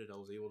clear headed. I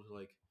was able to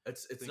like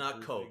It's think not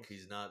through Coke. things.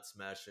 He's not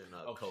smashing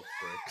Oh, Coke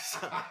bricks.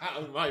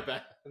 my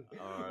bad.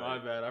 All My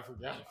right. bad. I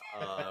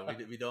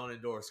forgot. We don't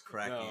endorse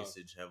crack No,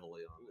 usage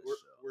heavily on this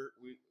show.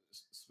 we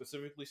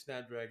specifically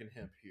Snapdragon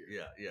hemp here.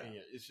 Yeah, yeah. And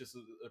yeah, it's just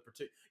a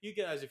particular. You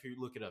guys, if you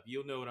look it up,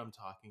 you'll know what I'm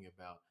talking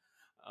about.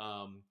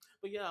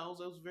 But yeah, I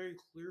was very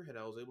clear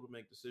headed. I was able to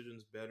make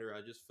decisions better.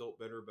 I just felt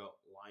better about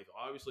life.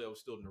 Obviously, I was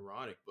still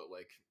neurotic, but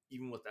like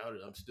even without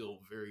it, I'm still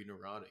very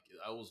neurotic.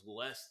 I was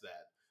less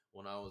that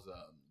when I was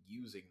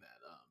using that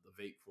the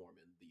vape form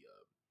and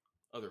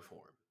the other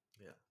form.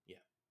 Yeah.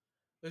 Yeah.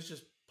 This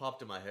just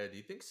popped in my head. Do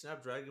you think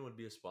Snapdragon would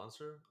be a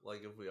sponsor?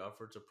 Like if we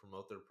offered to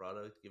promote their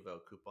product, give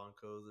out coupon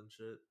codes and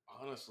shit?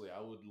 Honestly,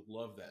 I would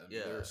love that. I mean,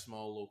 Yeah. they're a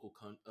small local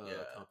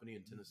Yeah. company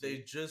in Tennessee.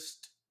 They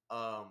just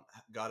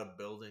got a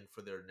building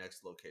for their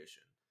next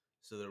location,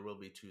 so there will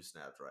be 2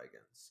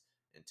 Snapdragons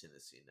in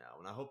Tennessee now,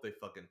 and I hope they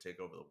fucking take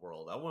over the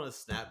world. I want a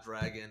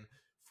Snapdragon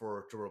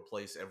to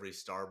replace every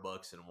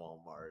Starbucks and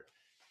Walmart.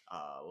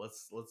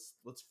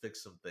 Let's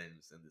fix some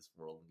things in this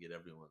world and get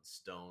everyone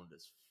stoned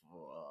as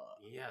fuck.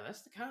 Yeah,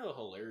 that's the kind of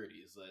hilarity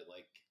is that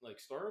like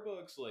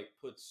Starbucks like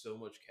puts so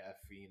much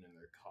caffeine in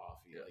their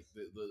coffee. Yes. Like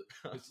the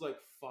it's like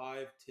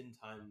 5-10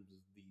 times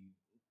the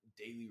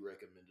daily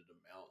recommended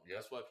amount. Yep.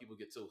 That's why people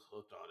get so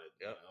hooked on it.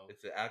 Yep, You know?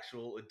 it's an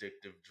actual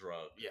addictive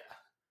drug. Yeah.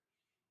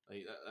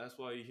 Like that's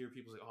why you hear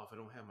people say, "Oh, if I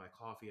don't have my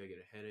coffee, I get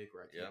a headache,"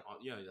 or I can't.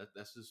 Yep. Yeah,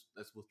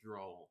 that's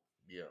withdrawal.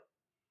 Yeah.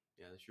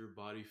 Yeah, that's your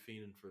body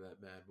fiending for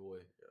that bad boy.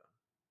 Yeah.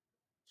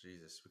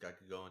 Jesus, I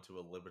could go into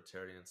a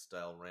libertarian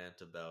style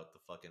rant about the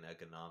fucking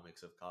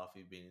economics of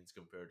coffee beans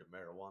compared to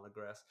marijuana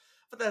grass,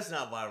 but that's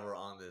not why we're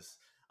on this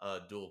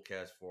dual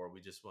cast for. We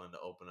just wanted to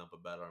open up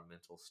about our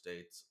mental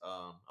states.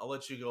 I'll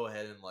let you go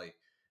ahead and like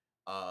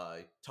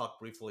talk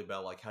briefly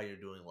about like how you're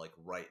doing like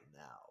right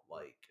now,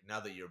 like now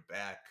that you're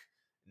back,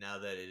 now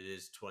that it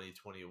is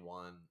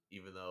 2021.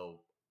 Even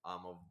though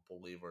I'm a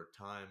believer,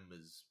 time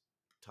is,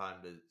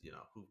 you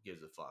know, who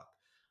gives a fuck.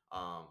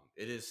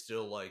 It is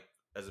still like,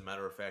 as a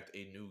matter of fact,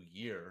 a new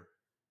year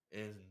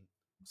in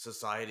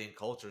society and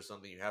culture,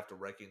 something you have to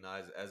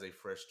recognize as a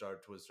fresh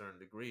start to a certain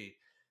degree.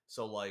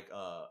 So like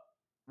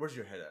where's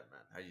your head at,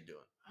 man? How you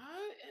doing?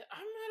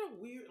 I'm at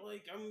a weird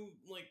like I'm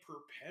like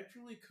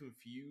perpetually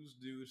confused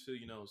due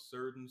to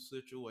certain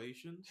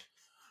situations,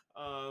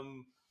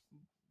 um,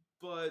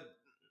 but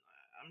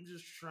I'm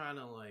just trying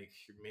to like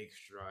make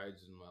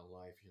strides in my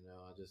life.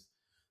 I just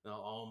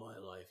all my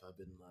life I've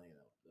been like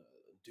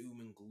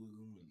doom and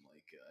gloom and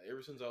like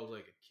ever since I was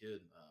like a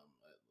kid.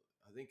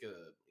 I think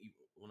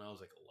when I was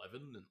like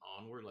 11 and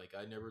onward, like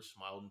I never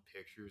smiled in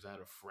pictures. I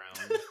had a frown.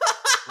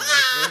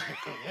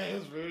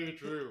 That's very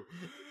true.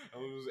 I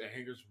was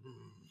angry.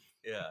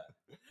 Yeah.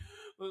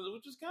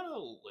 Which is kind of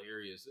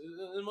hilarious.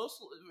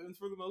 And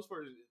for the most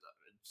part,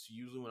 it's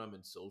usually when I'm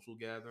in social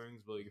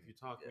gatherings. But like, if you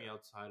talk to me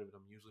outside of it,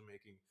 I'm usually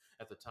making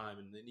at the time,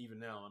 and then even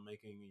now, I'm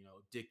making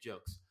dick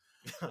jokes.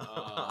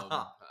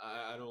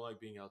 I don't like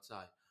being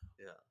outside.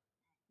 Yeah.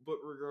 But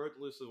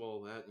regardless of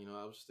all that,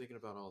 I was thinking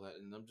about all that,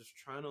 and I'm just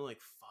trying to like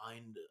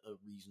find a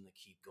reason to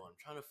keep going. I'm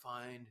trying to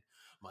find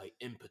my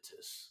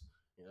impetus.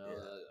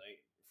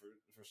 Like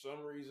for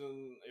some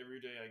reason,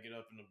 every day I get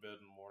up in the bed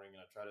in the morning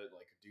and I try to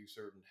like do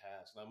certain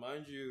tasks. Now,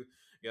 mind you,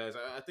 guys,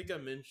 I think I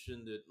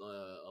mentioned it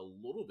a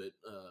little bit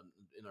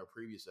in our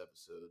previous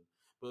episode.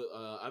 But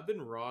I've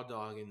been raw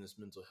dogging this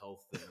mental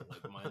health thing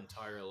like my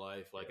entire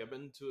life. Like I've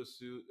been to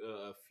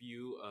a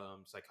few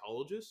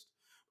psychologists.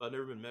 I've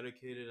never been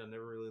medicated. I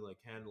never really like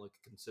had like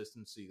a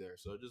consistency there.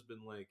 So I've just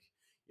been like,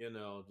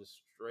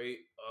 just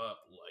straight up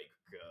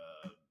like,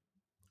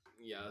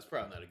 yeah, that's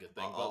probably not a good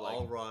thing. But like,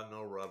 all raw,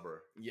 no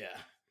rubber. Yeah,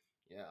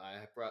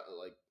 I probably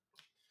like,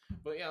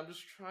 but yeah, I'm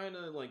just trying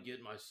to like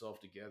get myself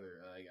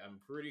together. Like, I'm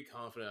pretty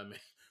confident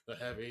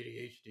I have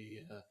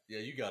ADHD. Yeah,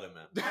 you got it,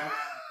 man.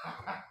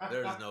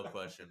 There's no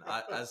question.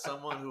 As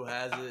someone who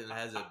has it and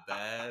has it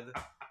bad,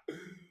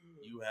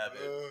 you have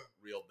it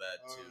real bad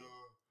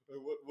too.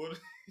 What?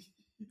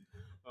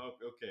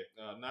 Okay,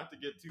 not to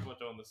get too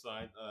much on the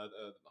sign,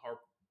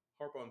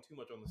 harp on too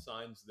much on the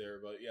signs there,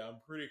 but yeah,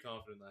 I'm pretty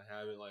confident I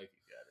have it. Like,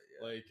 you got it,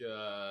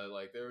 yeah.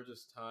 Like there were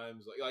just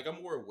times like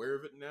I'm more aware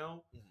of it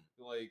now.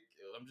 Mm-hmm. Like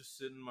I'm just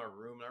sitting in my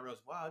room and I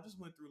realized, wow, I just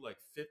went through like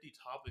 50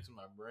 topics in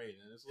my brain,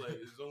 and it's like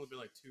it's only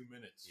been like 2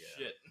 minutes. Yeah.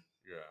 Shit.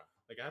 Yeah.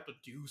 Like I have to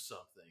do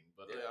something,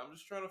 but Yeah. I'm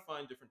just trying to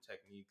find different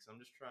techniques. I'm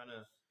just trying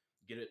to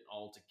get it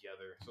all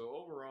together. So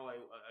overall,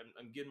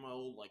 I'm getting my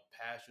old like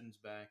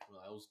passions back. When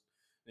I was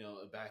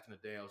back in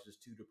the day, I was just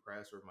too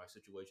depressed, or my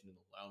situation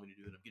didn't allow me to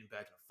do it. I'm getting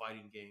back into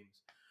fighting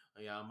games.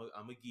 Yeah, I'm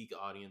a geek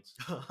audience.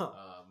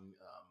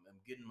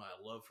 I'm getting my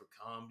love for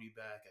comedy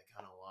back. I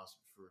kind of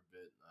lost it for a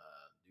bit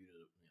due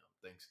to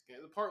things,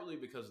 partly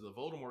because of the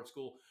Voldemort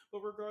school. But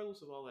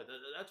regardless of all that,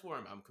 that's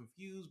where I'm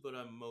confused, but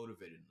I'm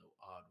motivated in an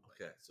odd way.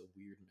 Okay. It's a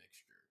weird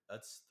mixture.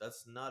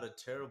 That's not a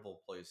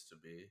terrible place to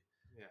be.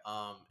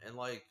 Yeah. And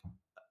like,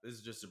 this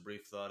is just a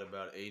brief thought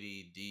about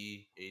ADD,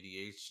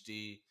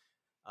 ADHD.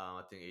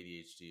 I think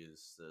ADHD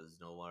is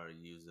no longer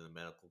used in the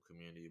medical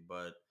community,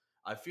 but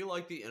I feel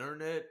like the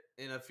internet,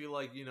 and I feel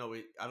like,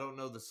 I don't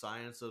know the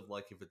science of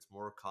like if it's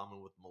more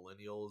common with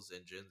millennials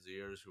and Gen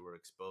Zers who are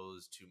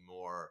exposed to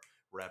more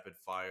rapid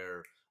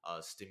fire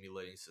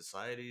stimulating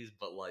societies,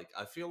 but like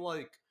I feel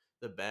like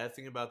the bad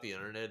thing about the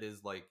internet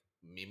is like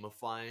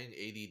memifying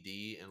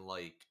ADD and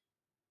like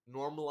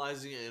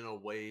normalizing it in a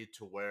way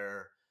to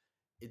where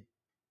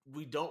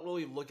we don't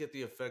really look at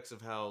the effects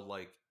of how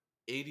like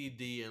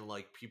ADD and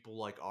like people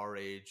like our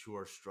age who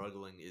are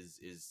struggling is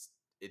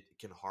it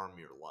can harm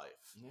your life.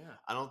 Yeah.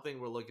 I don't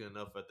think we're looking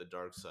enough at the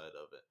dark side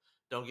of it.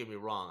 Don't get me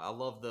wrong. I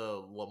love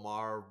the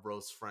Lamar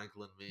Rose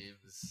Franklin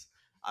memes.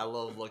 I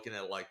love looking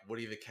at like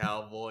Woody the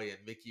Cowboy and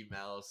Mickey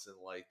Mouse and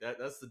like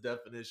that's the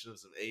definition of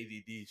some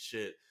ADD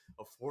shit.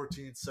 A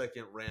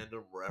 14-second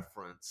random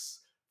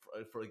reference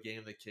for a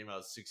game that came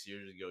out 6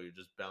 years ago. You're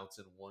just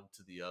bouncing one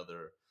to the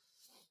other.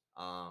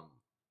 Um,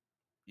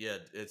 yeah,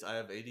 it's I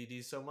have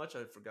ADD so much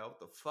I forgot what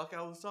the fuck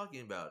I was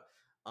talking about.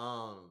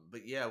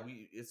 But yeah,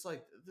 it's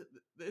like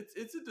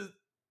it's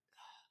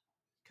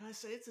can I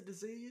say it's a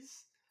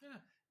disease? Yeah.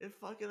 It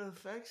fucking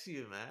affects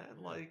you, man.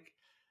 Yeah. Like,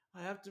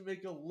 I have to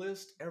make a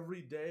list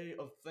every day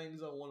of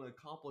things I want to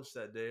accomplish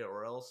that day,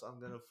 or else I'm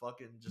gonna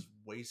fucking just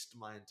waste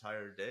my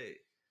entire day.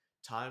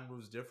 Time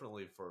moves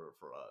differently for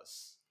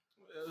us.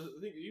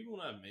 I think even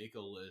when I make a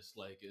list,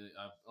 back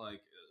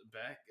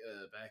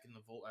in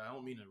the vault, I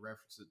don't mean to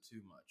reference it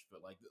too much,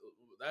 but like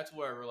that's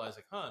where I realized,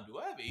 like, huh, do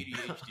I have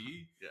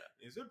ADHD? Yeah,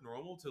 Is it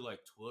normal to like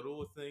twiddle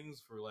with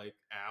things for like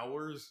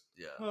hours?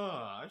 yeah,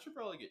 Huh, I should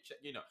probably get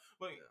checked.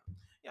 But yeah,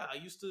 yeah, I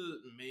used to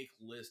make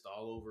lists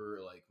all over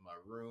like my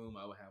room.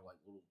 I would have like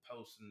little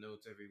post-it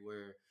notes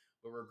everywhere.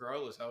 But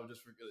regardless, I'll end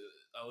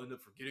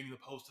up forgetting the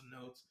post-it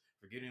notes,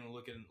 forgetting to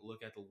look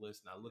at the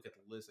list, and I look at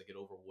the list, I get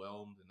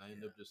overwhelmed, and I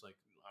end up just like,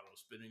 I don't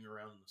know, spinning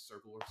around in a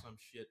circle or some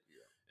shit,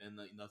 yeah, and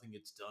like nothing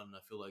gets done. And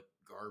I feel like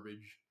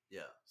garbage.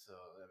 yeah, So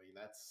I mean,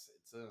 it's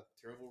a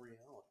terrible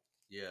reality.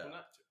 yeah. Well,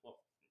 not well.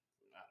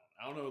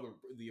 I don't know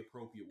the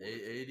appropriate word.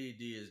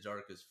 ADD is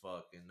dark as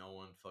fuck, and no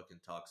one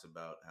fucking talks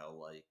about how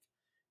like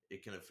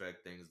it can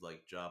affect things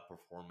like job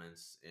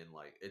performance and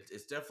like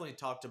it's definitely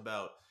talked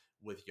about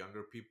with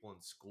younger people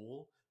in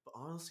school. But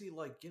honestly,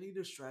 like getting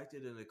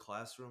distracted in a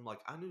classroom, like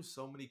I knew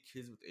so many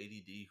kids with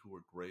ADD who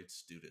were great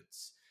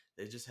students.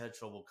 They just had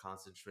trouble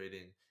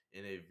concentrating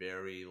in a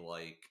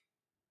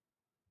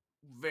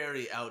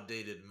very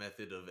outdated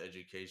method of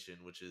education,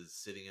 which is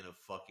sitting in a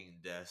fucking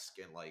desk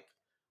and like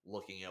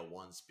looking at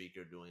one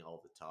speaker doing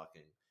all the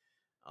talking.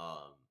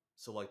 Um,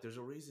 so like, there's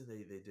a reason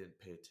they didn't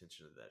pay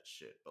attention to that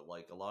shit. But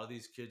like, a lot of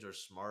these kids are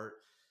smart,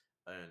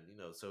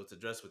 and so it's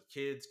addressed with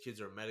kids.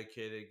 Kids are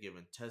medicated,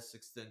 given test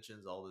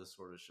extensions, all this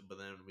sort of shit. But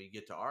then when we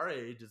get to our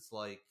age, it's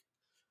like,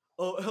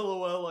 oh,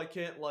 lol, I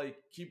can't like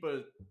keep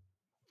a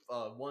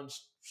one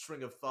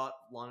string of thought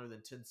longer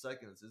than 10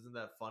 seconds. Isn't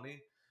that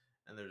funny?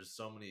 And there's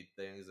so many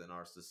things in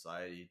our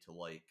society to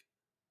like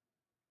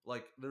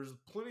there's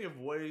plenty of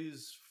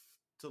ways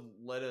to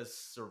let us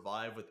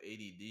survive with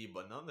ADD,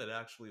 but none that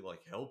actually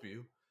like help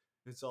you.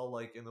 It's all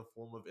like in the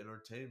form of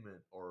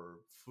entertainment or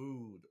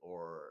food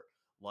or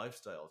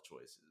lifestyle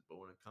choices. But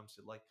when it comes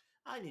to like,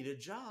 I need a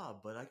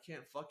job, but I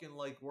can't fucking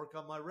like work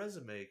on my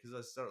resume because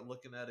I start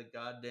looking at a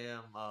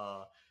goddamn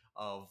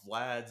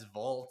Vlad's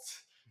Vault,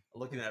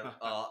 looking at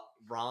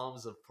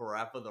ROMs of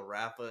Parappa the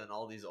Rappa and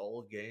all these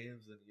old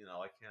games, and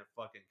I can't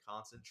fucking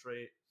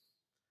concentrate.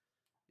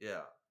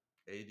 Yeah,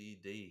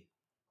 ADD.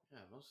 Yeah,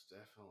 most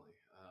definitely.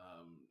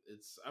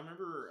 I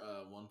remember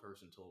one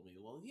person told me,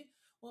 "Well, yeah,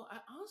 well, I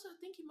honestly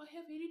think you might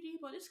have ADD,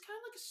 but it's kind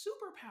of like a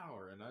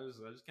superpower." And I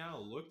just kind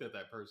of looked at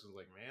that person,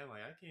 like, man,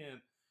 like I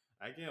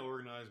can't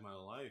organize my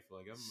life.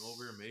 Like I'm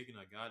over here making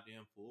a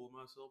goddamn fool of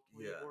myself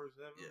Yeah,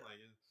 24/7. yeah. Like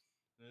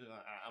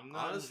I'm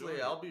not Honestly,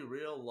 enjoying I'll it. be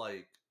real.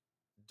 Like,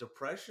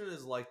 depression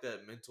is like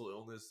that mental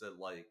illness that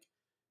like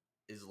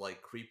is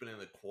like creeping in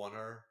the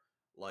corner,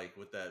 like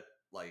with that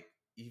like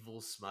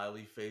evil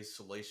smiley face,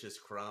 salacious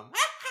crumb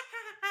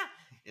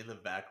in the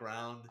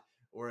background.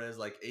 Whereas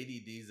like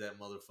ADD's that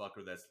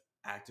motherfucker that's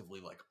actively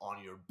like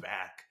on your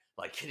back,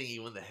 like hitting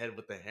you in the head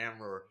with the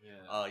hammer.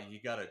 Yeah. You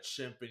got a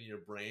chimp in your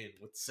brain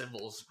with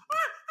symbols,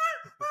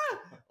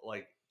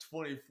 like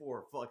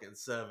 24 fucking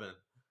 7.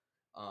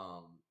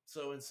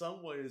 So in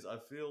some ways, I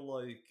feel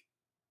like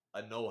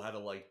I know how to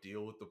like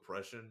deal with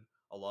depression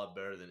a lot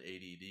better than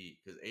ADD,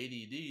 because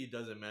ADD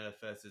doesn't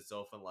manifest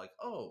itself in like,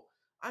 oh,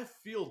 I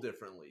feel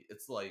differently.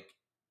 It's like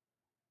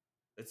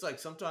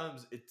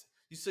sometimes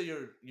you say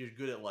you're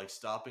good at like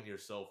stopping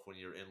yourself when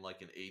you're in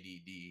like an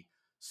ADD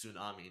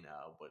tsunami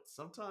now, but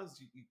sometimes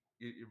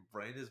your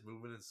brain is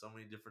moving in so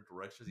many different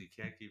directions you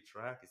can't keep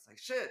track. It's like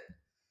shit,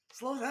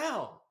 slow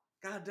down,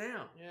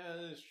 goddamn. Yeah,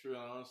 that is true.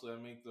 Honestly, I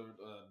make the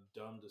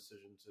dumb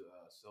decision to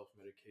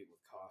self-medicate with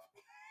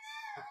coffee.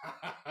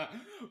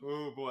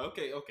 Oh boy.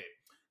 Okay. Okay.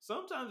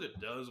 Sometimes it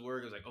does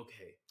work. It's like,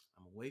 okay,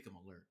 I'm awake. I'm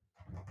alert.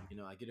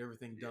 I get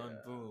everything done.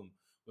 Yeah, Boom.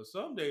 But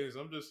some days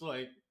I'm just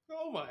like,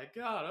 oh my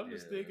god, I'm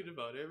just yeah. thinking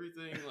about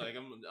everything. Like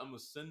I'm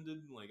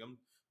ascended. Like I'm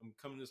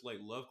becoming this like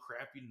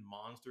Lovecraftian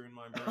monster in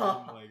my brain.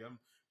 Like I'm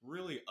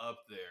really up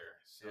there.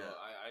 So Yeah.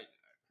 I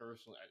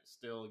personally,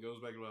 still, it goes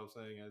back to what I was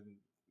saying.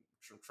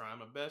 I'm trying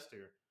my best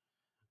here.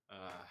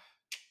 Uh,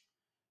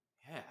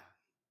 yeah.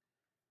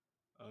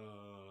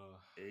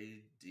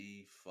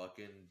 AD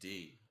fucking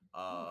D.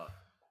 Oof.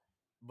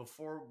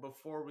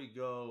 Before we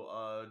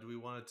go, do we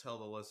want to tell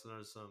the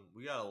listeners some?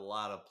 We got a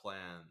lot of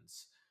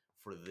plans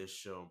for this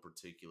show in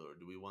particular.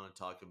 Do we want to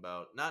talk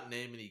about not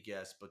name any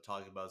guests, but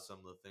talk about some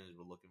of the things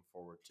we're looking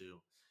forward to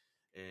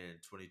in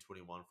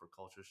 2021 for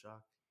Culture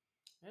Shock?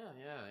 Yeah.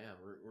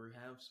 We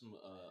have some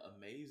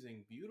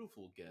amazing,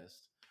 beautiful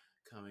guests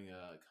coming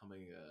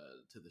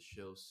to the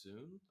show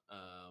soon.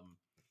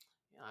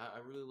 Yeah, I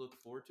really look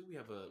forward to. We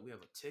have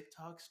a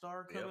TikTok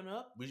star Yep. coming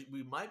up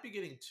We might be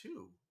getting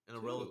two in a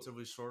too.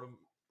 relatively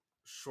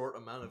short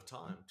amount of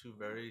time. Two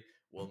very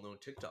well-known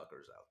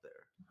TikTokers out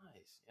there.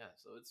 Nice, yeah.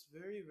 So it's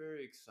very,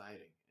 very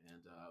exciting,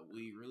 and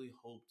we really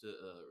hope to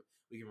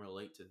we can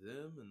relate to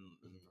them,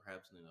 and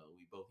perhaps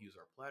we both use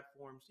our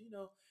platforms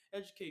to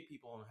educate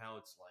people on how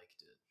it's like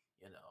to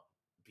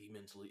be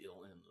mentally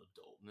ill and an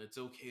adult, and it's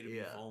okay to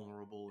be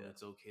vulnerable, and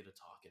it's okay to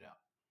talk it out.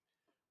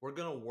 We're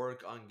gonna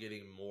work on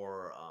getting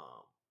more.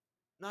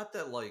 Not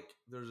that like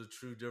there's a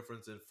true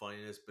difference in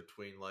funniness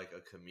between like a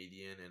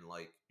comedian and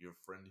like your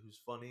friend who's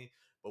funny,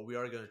 but we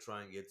are gonna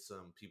try and get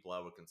some people I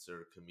would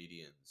consider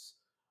comedians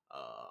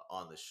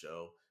on the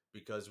show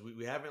because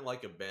we haven't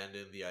like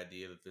abandoned the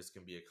idea that this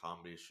can be a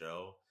comedy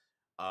show.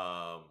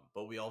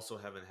 But we also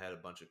haven't had a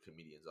bunch of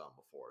comedians on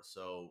before.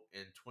 So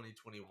in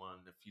 2021,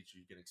 in the future,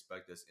 you can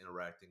expect us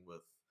interacting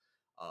with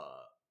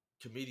uh,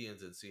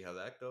 comedians and see how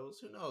that goes.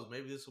 Who knows?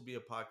 Maybe this will be a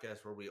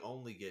podcast where we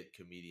only get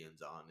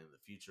comedians on in the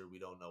future. We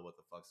don't know what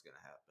the fuck's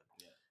gonna happen.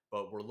 Yeah.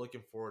 But we're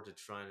looking forward to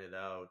trying it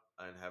out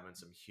and having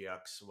some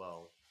yucks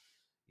while,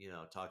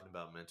 talking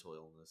about mental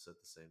illness at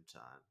the same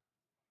time.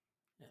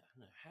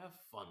 Yeah, have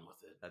fun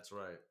with it. That's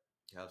right.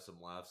 Have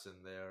some laughs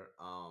in there.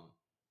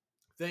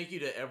 Thank you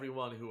to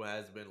everyone who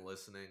has been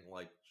listening.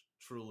 Like,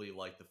 truly,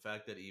 like the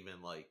fact that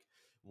even like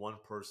one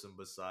person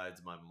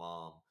besides my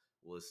mom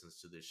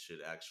listens to this shit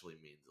actually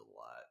means a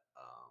lot.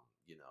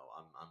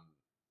 I'm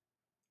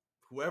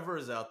whoever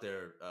is out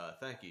there.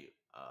 Thank you.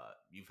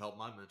 You've helped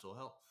my mental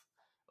health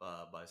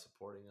by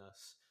supporting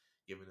us,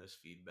 giving us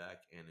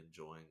feedback, and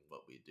enjoying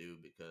what we do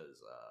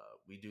because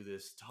we do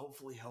this to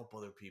hopefully help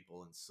other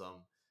people in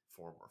some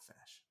form or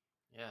fashion.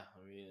 Yeah,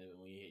 I mean,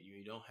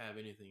 you don't have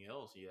anything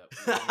else yet.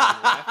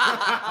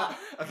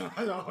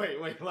 No,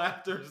 wait.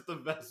 Laughter is the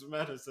best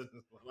medicine.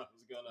 Is what I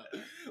was gonna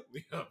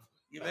lead up.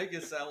 You make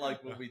it sound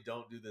like when we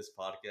don't do this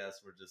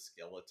podcast, we're just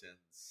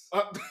skeletons,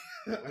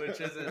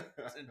 which isn't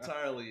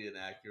entirely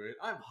inaccurate.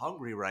 I'm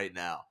hungry right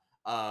now.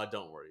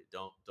 Don't worry.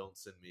 Don't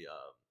send me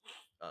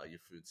your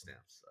food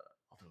stamps.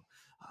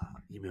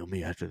 Email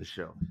me after the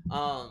show.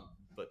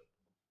 But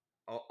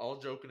all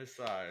joking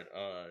aside,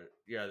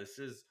 yeah,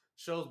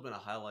 show's been a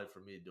highlight for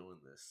me doing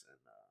this,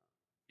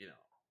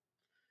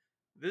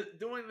 and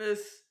doing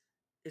this,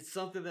 it's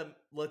something that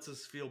lets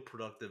us feel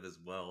productive as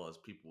well as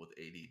people with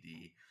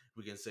ADD.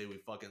 We can say we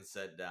fucking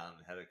sat down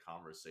and had a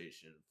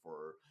conversation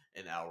for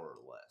an hour or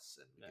less,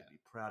 and we can be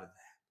proud of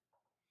that.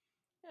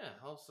 Yeah.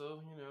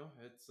 Also,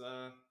 it's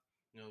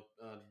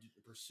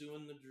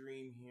pursuing the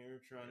dream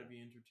here, trying to be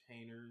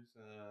entertainers.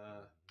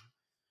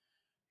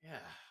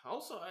 Yeah.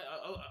 Also,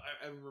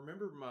 I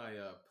remember my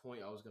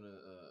point I was gonna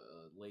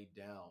lay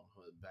down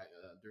back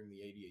during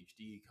the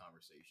ADHD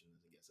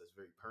conversations. I guess that's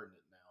very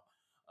pertinent now.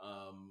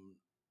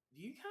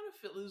 Do you kind of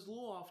feel this is a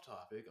little off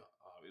topic,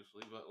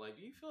 obviously, but like,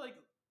 do you feel like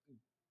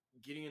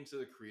getting into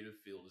the creative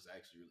field is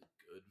actually really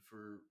good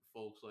for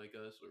folks like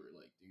us, or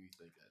like, do you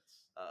think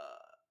that's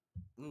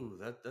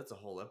that's a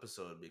whole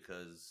episode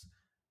because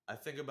I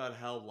think about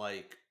how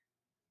like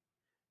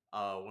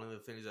one of the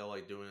things I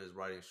like doing is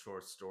writing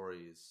short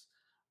stories.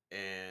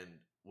 And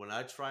when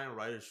I try and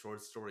write a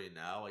short story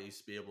now, I used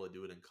to be able to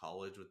do it in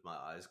college with my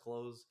eyes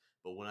closed.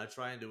 But when I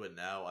try and do it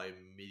now, I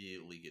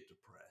immediately get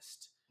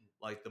depressed.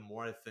 Like, the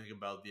more I think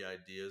about the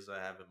ideas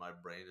I have in my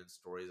brain and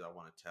stories I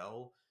want to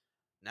tell,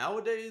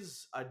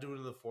 nowadays, I do it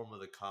in the form of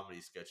the comedy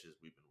sketches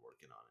we've been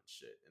working on and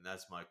shit. And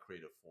that's my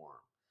creative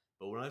form.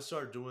 But when I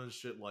start doing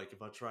shit, like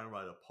if I try and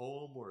write a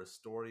poem or a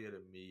story, it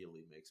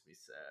immediately makes me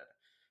sad.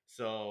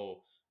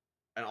 So,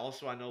 and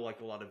also I know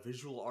like a lot of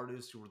visual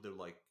artists who are, they're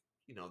like,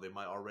 they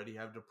might already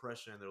have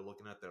depression and they're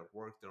looking at their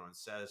work, they're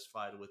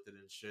unsatisfied with it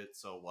and shit.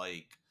 So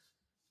like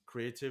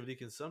creativity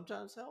can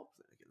sometimes help,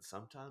 it can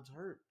sometimes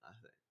hurt, I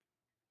think.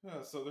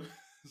 Yeah, so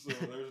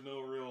there's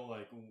no real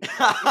like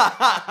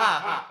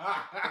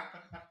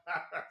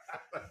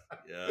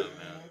yeah,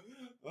 man.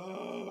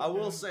 Oh, I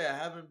will say I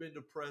haven't been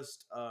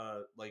depressed.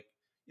 Like,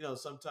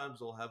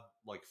 sometimes I'll have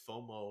like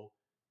FOMO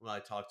when I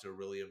talk to a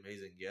really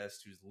amazing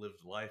guest who's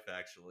lived life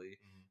actually.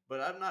 But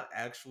I'm not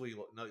actually,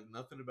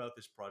 nothing about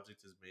this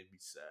project has made me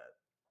sad.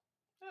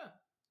 Yeah.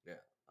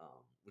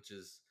 Which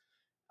is,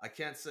 I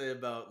can't say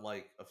about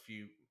like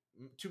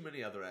too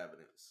many other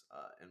avenues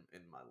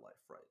in my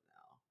life right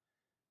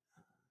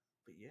now.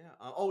 But yeah.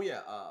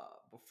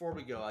 Before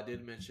we go, I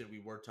did mention we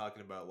were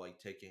talking about like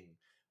taking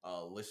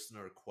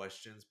listener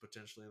questions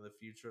potentially in the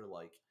future.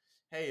 Like,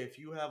 hey, if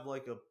you have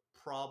like a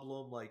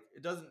problem, like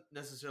it doesn't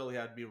necessarily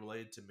have to be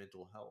related to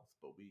mental health,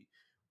 but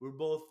we're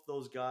both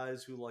those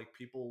guys who like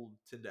people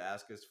tend to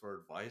ask us for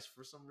advice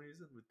for some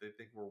reason. They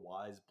think we're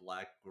wise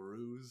black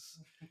gurus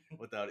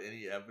without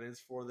any evidence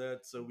for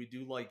that. So we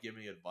do like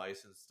giving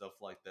advice and stuff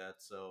like that.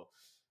 So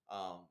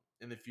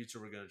in the future,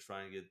 we're going to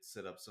try and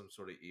set up some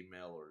sort of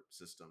email or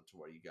system to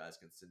where you guys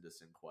can send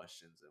us in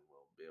questions and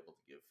we'll be able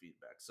to give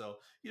feedback. So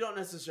you don't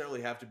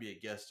necessarily have to be a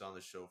guest on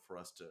the show for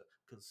us to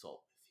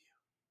consult with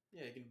you.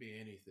 Yeah, it can be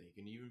anything. It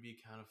can even be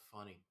kind of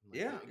funny.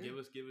 Like, give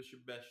us your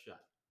best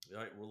shot. All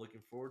right, we're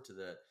looking forward to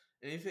that.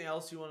 Anything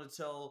else you want to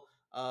tell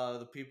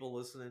the people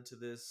listening to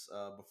this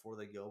before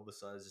they go,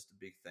 besides just a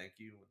big thank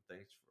you and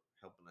thanks for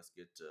helping us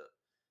get to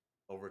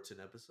over 10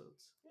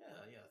 episodes.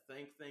 Yeah.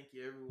 Thank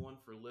you everyone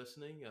for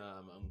listening.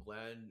 I'm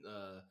glad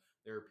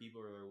there are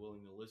people that are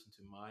willing to listen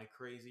to my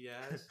crazy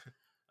ass.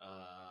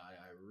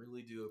 I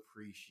really do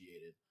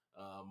appreciate it.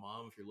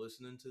 Mom, if you're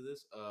listening to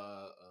this,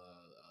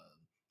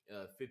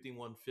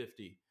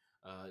 5150.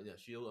 Yeah,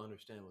 she'll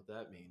understand what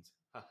that means.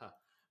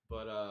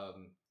 But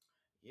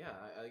yeah,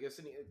 I guess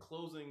any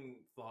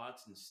closing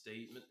thoughts and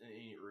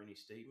any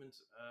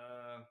statements.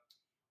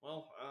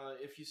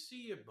 If you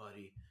see your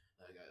buddy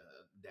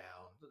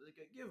down,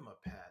 give him a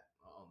pat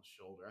on the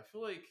shoulder. I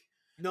feel like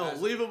No,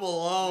 leave him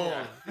alone.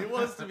 Yeah. He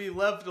wants to be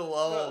left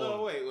alone.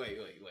 No, wait.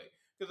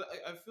 Because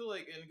I feel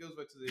like, and it goes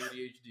back to the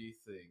ADHD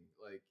thing.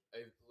 Like,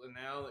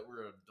 now that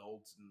we're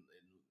adults and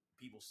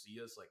people see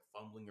us like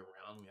fumbling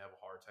around, we have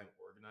a hard time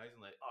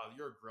organizing. Like, oh,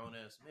 you're a grown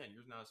ass man.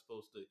 You're not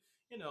supposed to,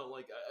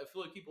 like, I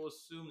feel like people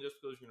assume just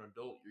because you're an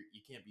adult,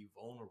 you can't be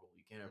vulnerable.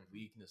 You can't have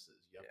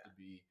weaknesses. You have to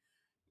be,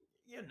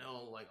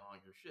 like on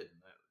your shit.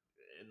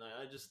 And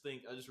I just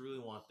really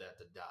want that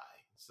to die.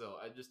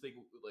 So I just think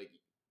like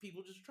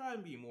people just try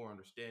and be more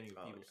understanding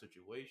of people's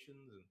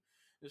situations and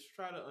just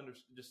try to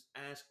just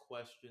ask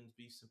questions,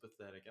 be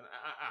sympathetic. And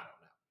I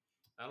don't know.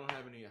 I don't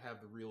have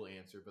the real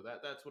answer, but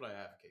that's what I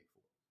advocate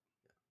for.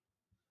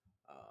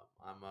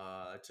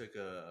 I took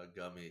a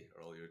gummy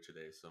earlier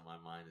today, so my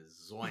mind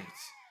is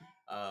zoinked.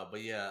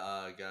 But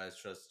yeah, guys,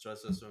 trust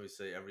us when we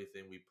say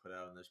everything we put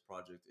out in this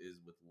project is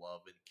with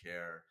love and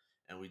care,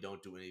 and we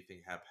don't do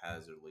anything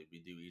haphazardly. We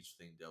do each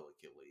thing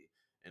delicately,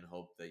 and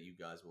hope that you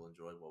guys will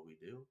enjoy what we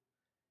do.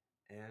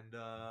 And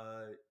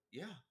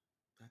yeah,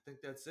 I think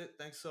that's it.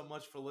 Thanks so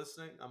much for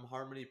listening. I'm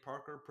Harmony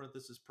Parker,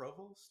 parenthesis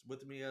Provost.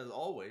 With me as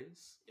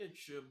always,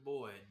 it's your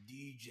boy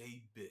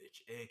DJ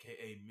Bitch,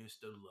 aka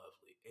Mr.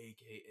 Lovely,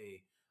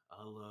 aka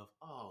I love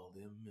all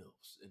them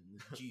milfs in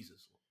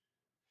Jesus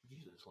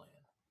land.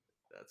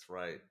 That's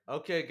right.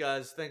 Okay,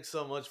 guys, thanks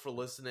so much for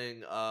listening.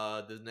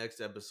 The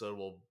next episode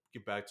we'll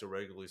get back to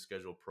regularly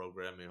scheduled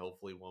programming.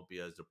 Hopefully, it won't be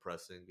as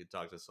depressing. You can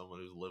talk to someone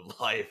who's lived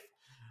life,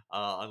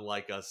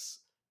 unlike us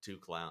two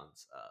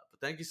clowns.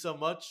 But thank you so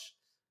much.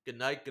 Good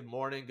night, good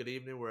morning, good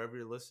evening, wherever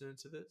you're listening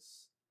to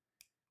this.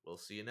 We'll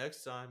see you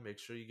next time. Make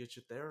sure you get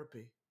your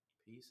therapy.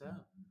 Peace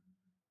out.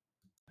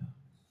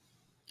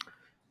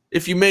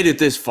 If you made it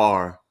this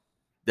far,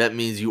 that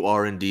means you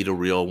are indeed a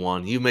real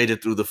one. You made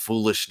it through the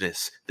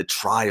foolishness, the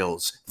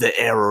trials, the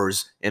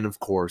errors, and of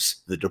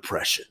course, the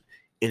depression.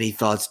 Any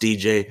thoughts,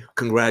 DJ?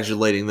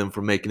 Congratulating them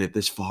for making it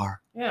this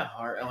far. Yeah,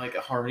 like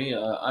Harmony,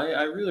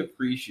 I really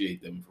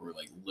appreciate them for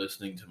like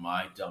listening to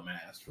my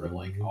dumbass for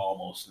like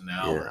almost an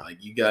hour. Yeah.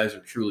 Like you guys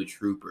are truly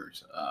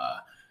troopers.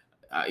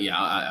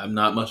 I'm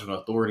not much of an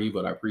authority,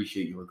 but I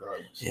appreciate you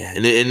regardless. Yeah,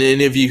 and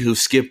any of you who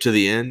skipped to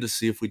the end to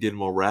see if we did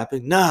more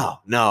rapping, no,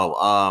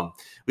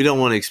 we don't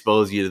want to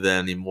expose you to that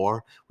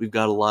anymore. We've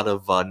got a lot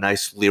of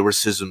nice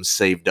lyricism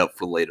saved up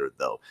for later,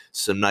 though.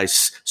 Some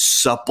nice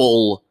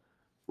supple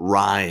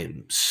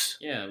rhymes.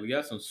 Yeah, we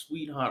got some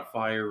sweet hot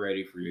fire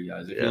ready for you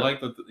guys. If you like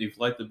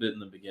the bit in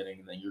the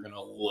beginning, then you're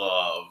gonna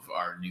love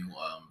our new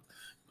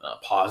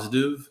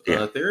positive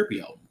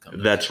therapy album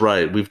coming. That's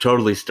right. We've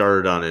totally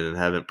started on it and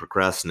haven't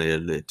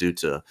procrastinated it due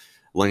to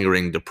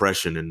lingering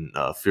depression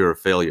and fear of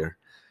failure.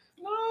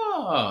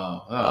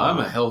 I'm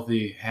a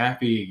healthy,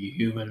 happy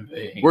human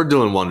being. We're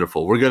doing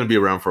wonderful. We're going to be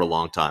around for a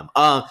long time.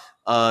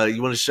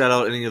 You want to shout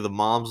out any of the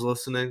moms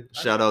listening?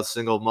 Shout out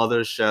single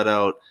mothers. Shout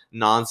out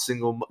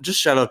non-single.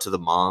 Just shout out to the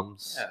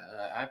moms.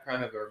 Yeah, I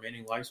probably have a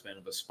remaining lifespan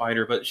of a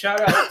spider, but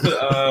shout out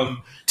to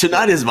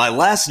tonight is my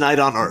last night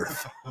on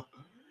Earth.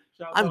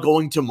 I'm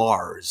going to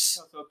Mars.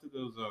 Shout out to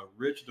those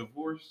rich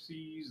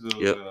divorcees.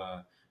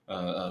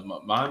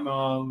 My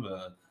mom.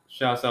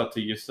 Shouts out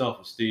to your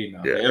self-esteem.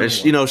 And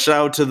shout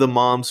out to the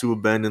moms who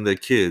abandon their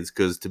kids,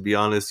 because to be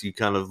honest, you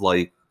kind of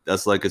like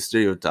that's like a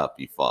stereotype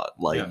you fought.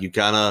 Like you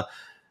kind of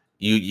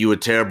you a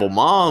terrible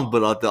mom,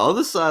 but on the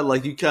other side,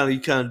 like you kind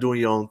of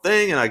doing your own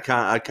thing, and I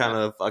kind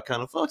of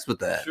fucks with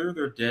that. Sure,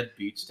 they're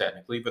deadbeats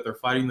technically, but they're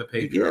fighting the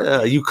patriarchy.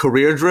 Yeah, you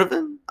career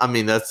driven. I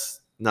mean, that's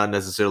not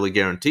necessarily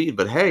guaranteed,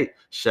 but hey,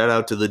 shout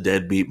out to the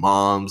deadbeat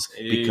moms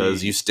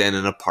because you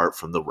standing apart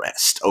from the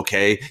rest,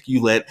 okay?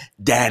 You let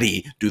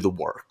daddy do the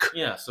work.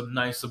 Yeah, some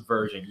nice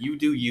subversion. You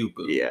do you,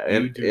 boo. Yeah,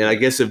 and I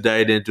guess if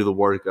daddy didn't do the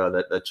work,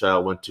 that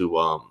child went to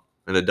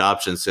an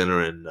adoption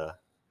center, and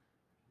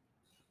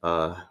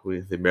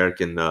the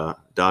American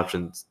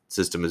adoption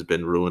system has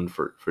been ruined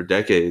for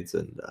decades,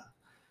 and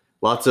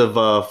lots of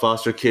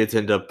foster kids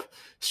end up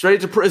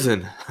straight to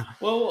prison.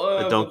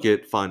 Well, don't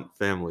get fun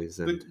families.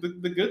 And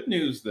the good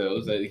news though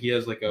is that he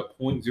has like a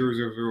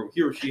 0.000.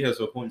 He or she has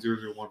a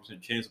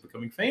 0.001% chance of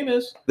becoming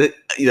famous.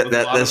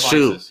 That's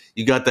true.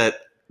 You got that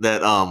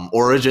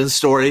origin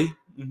story.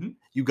 Mm-hmm.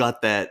 You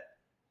got that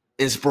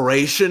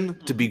inspiration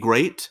to be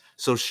great.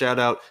 So shout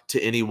out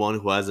to anyone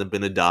who hasn't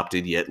been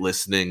adopted yet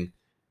listening.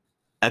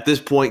 At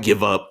this point,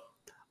 give up.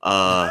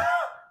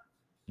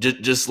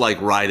 Just like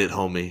ride it,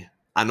 homie.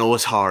 I know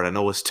it's hard. I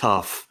know it's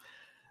tough.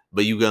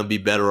 But you're going to be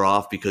better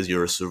off because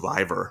you're a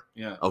survivor.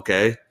 Yeah.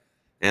 Okay?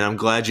 And I'm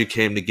glad you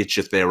came to get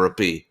your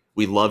therapy.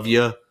 We love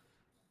you.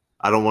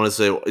 I don't want to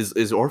say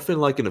is orphan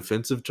like an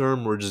offensive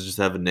term or does it just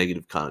have a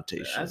negative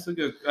connotation? That's a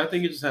good. I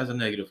think it just has a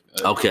negative.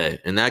 Okay,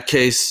 in that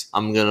case,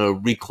 I'm gonna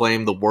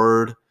reclaim the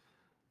word,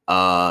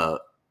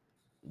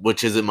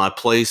 which isn't my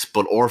place.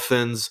 But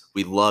orphans,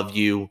 we love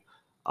you.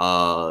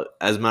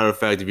 As a matter of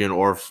fact, if you're an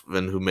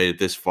orphan who made it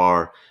this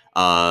far,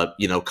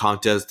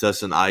 contact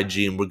us on IG,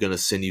 and we're gonna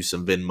send you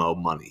some Venmo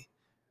money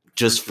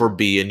just for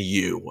being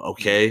you.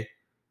 Okay.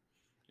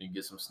 You can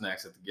get some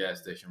snacks at the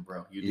gas station,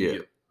 bro. You do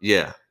you.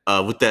 Yeah.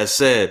 With that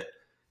said,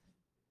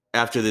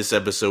 after this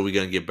episode, we're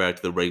going to get back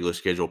to the regular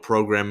schedule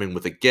programming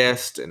with a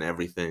guest and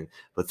everything.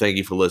 But thank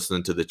you for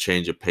listening to the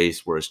Change of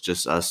Pace, where it's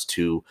just us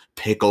two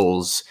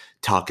pickles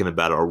talking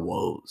about our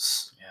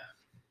woes.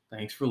 Yeah.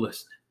 Thanks for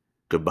listening.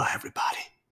 Goodbye, everybody.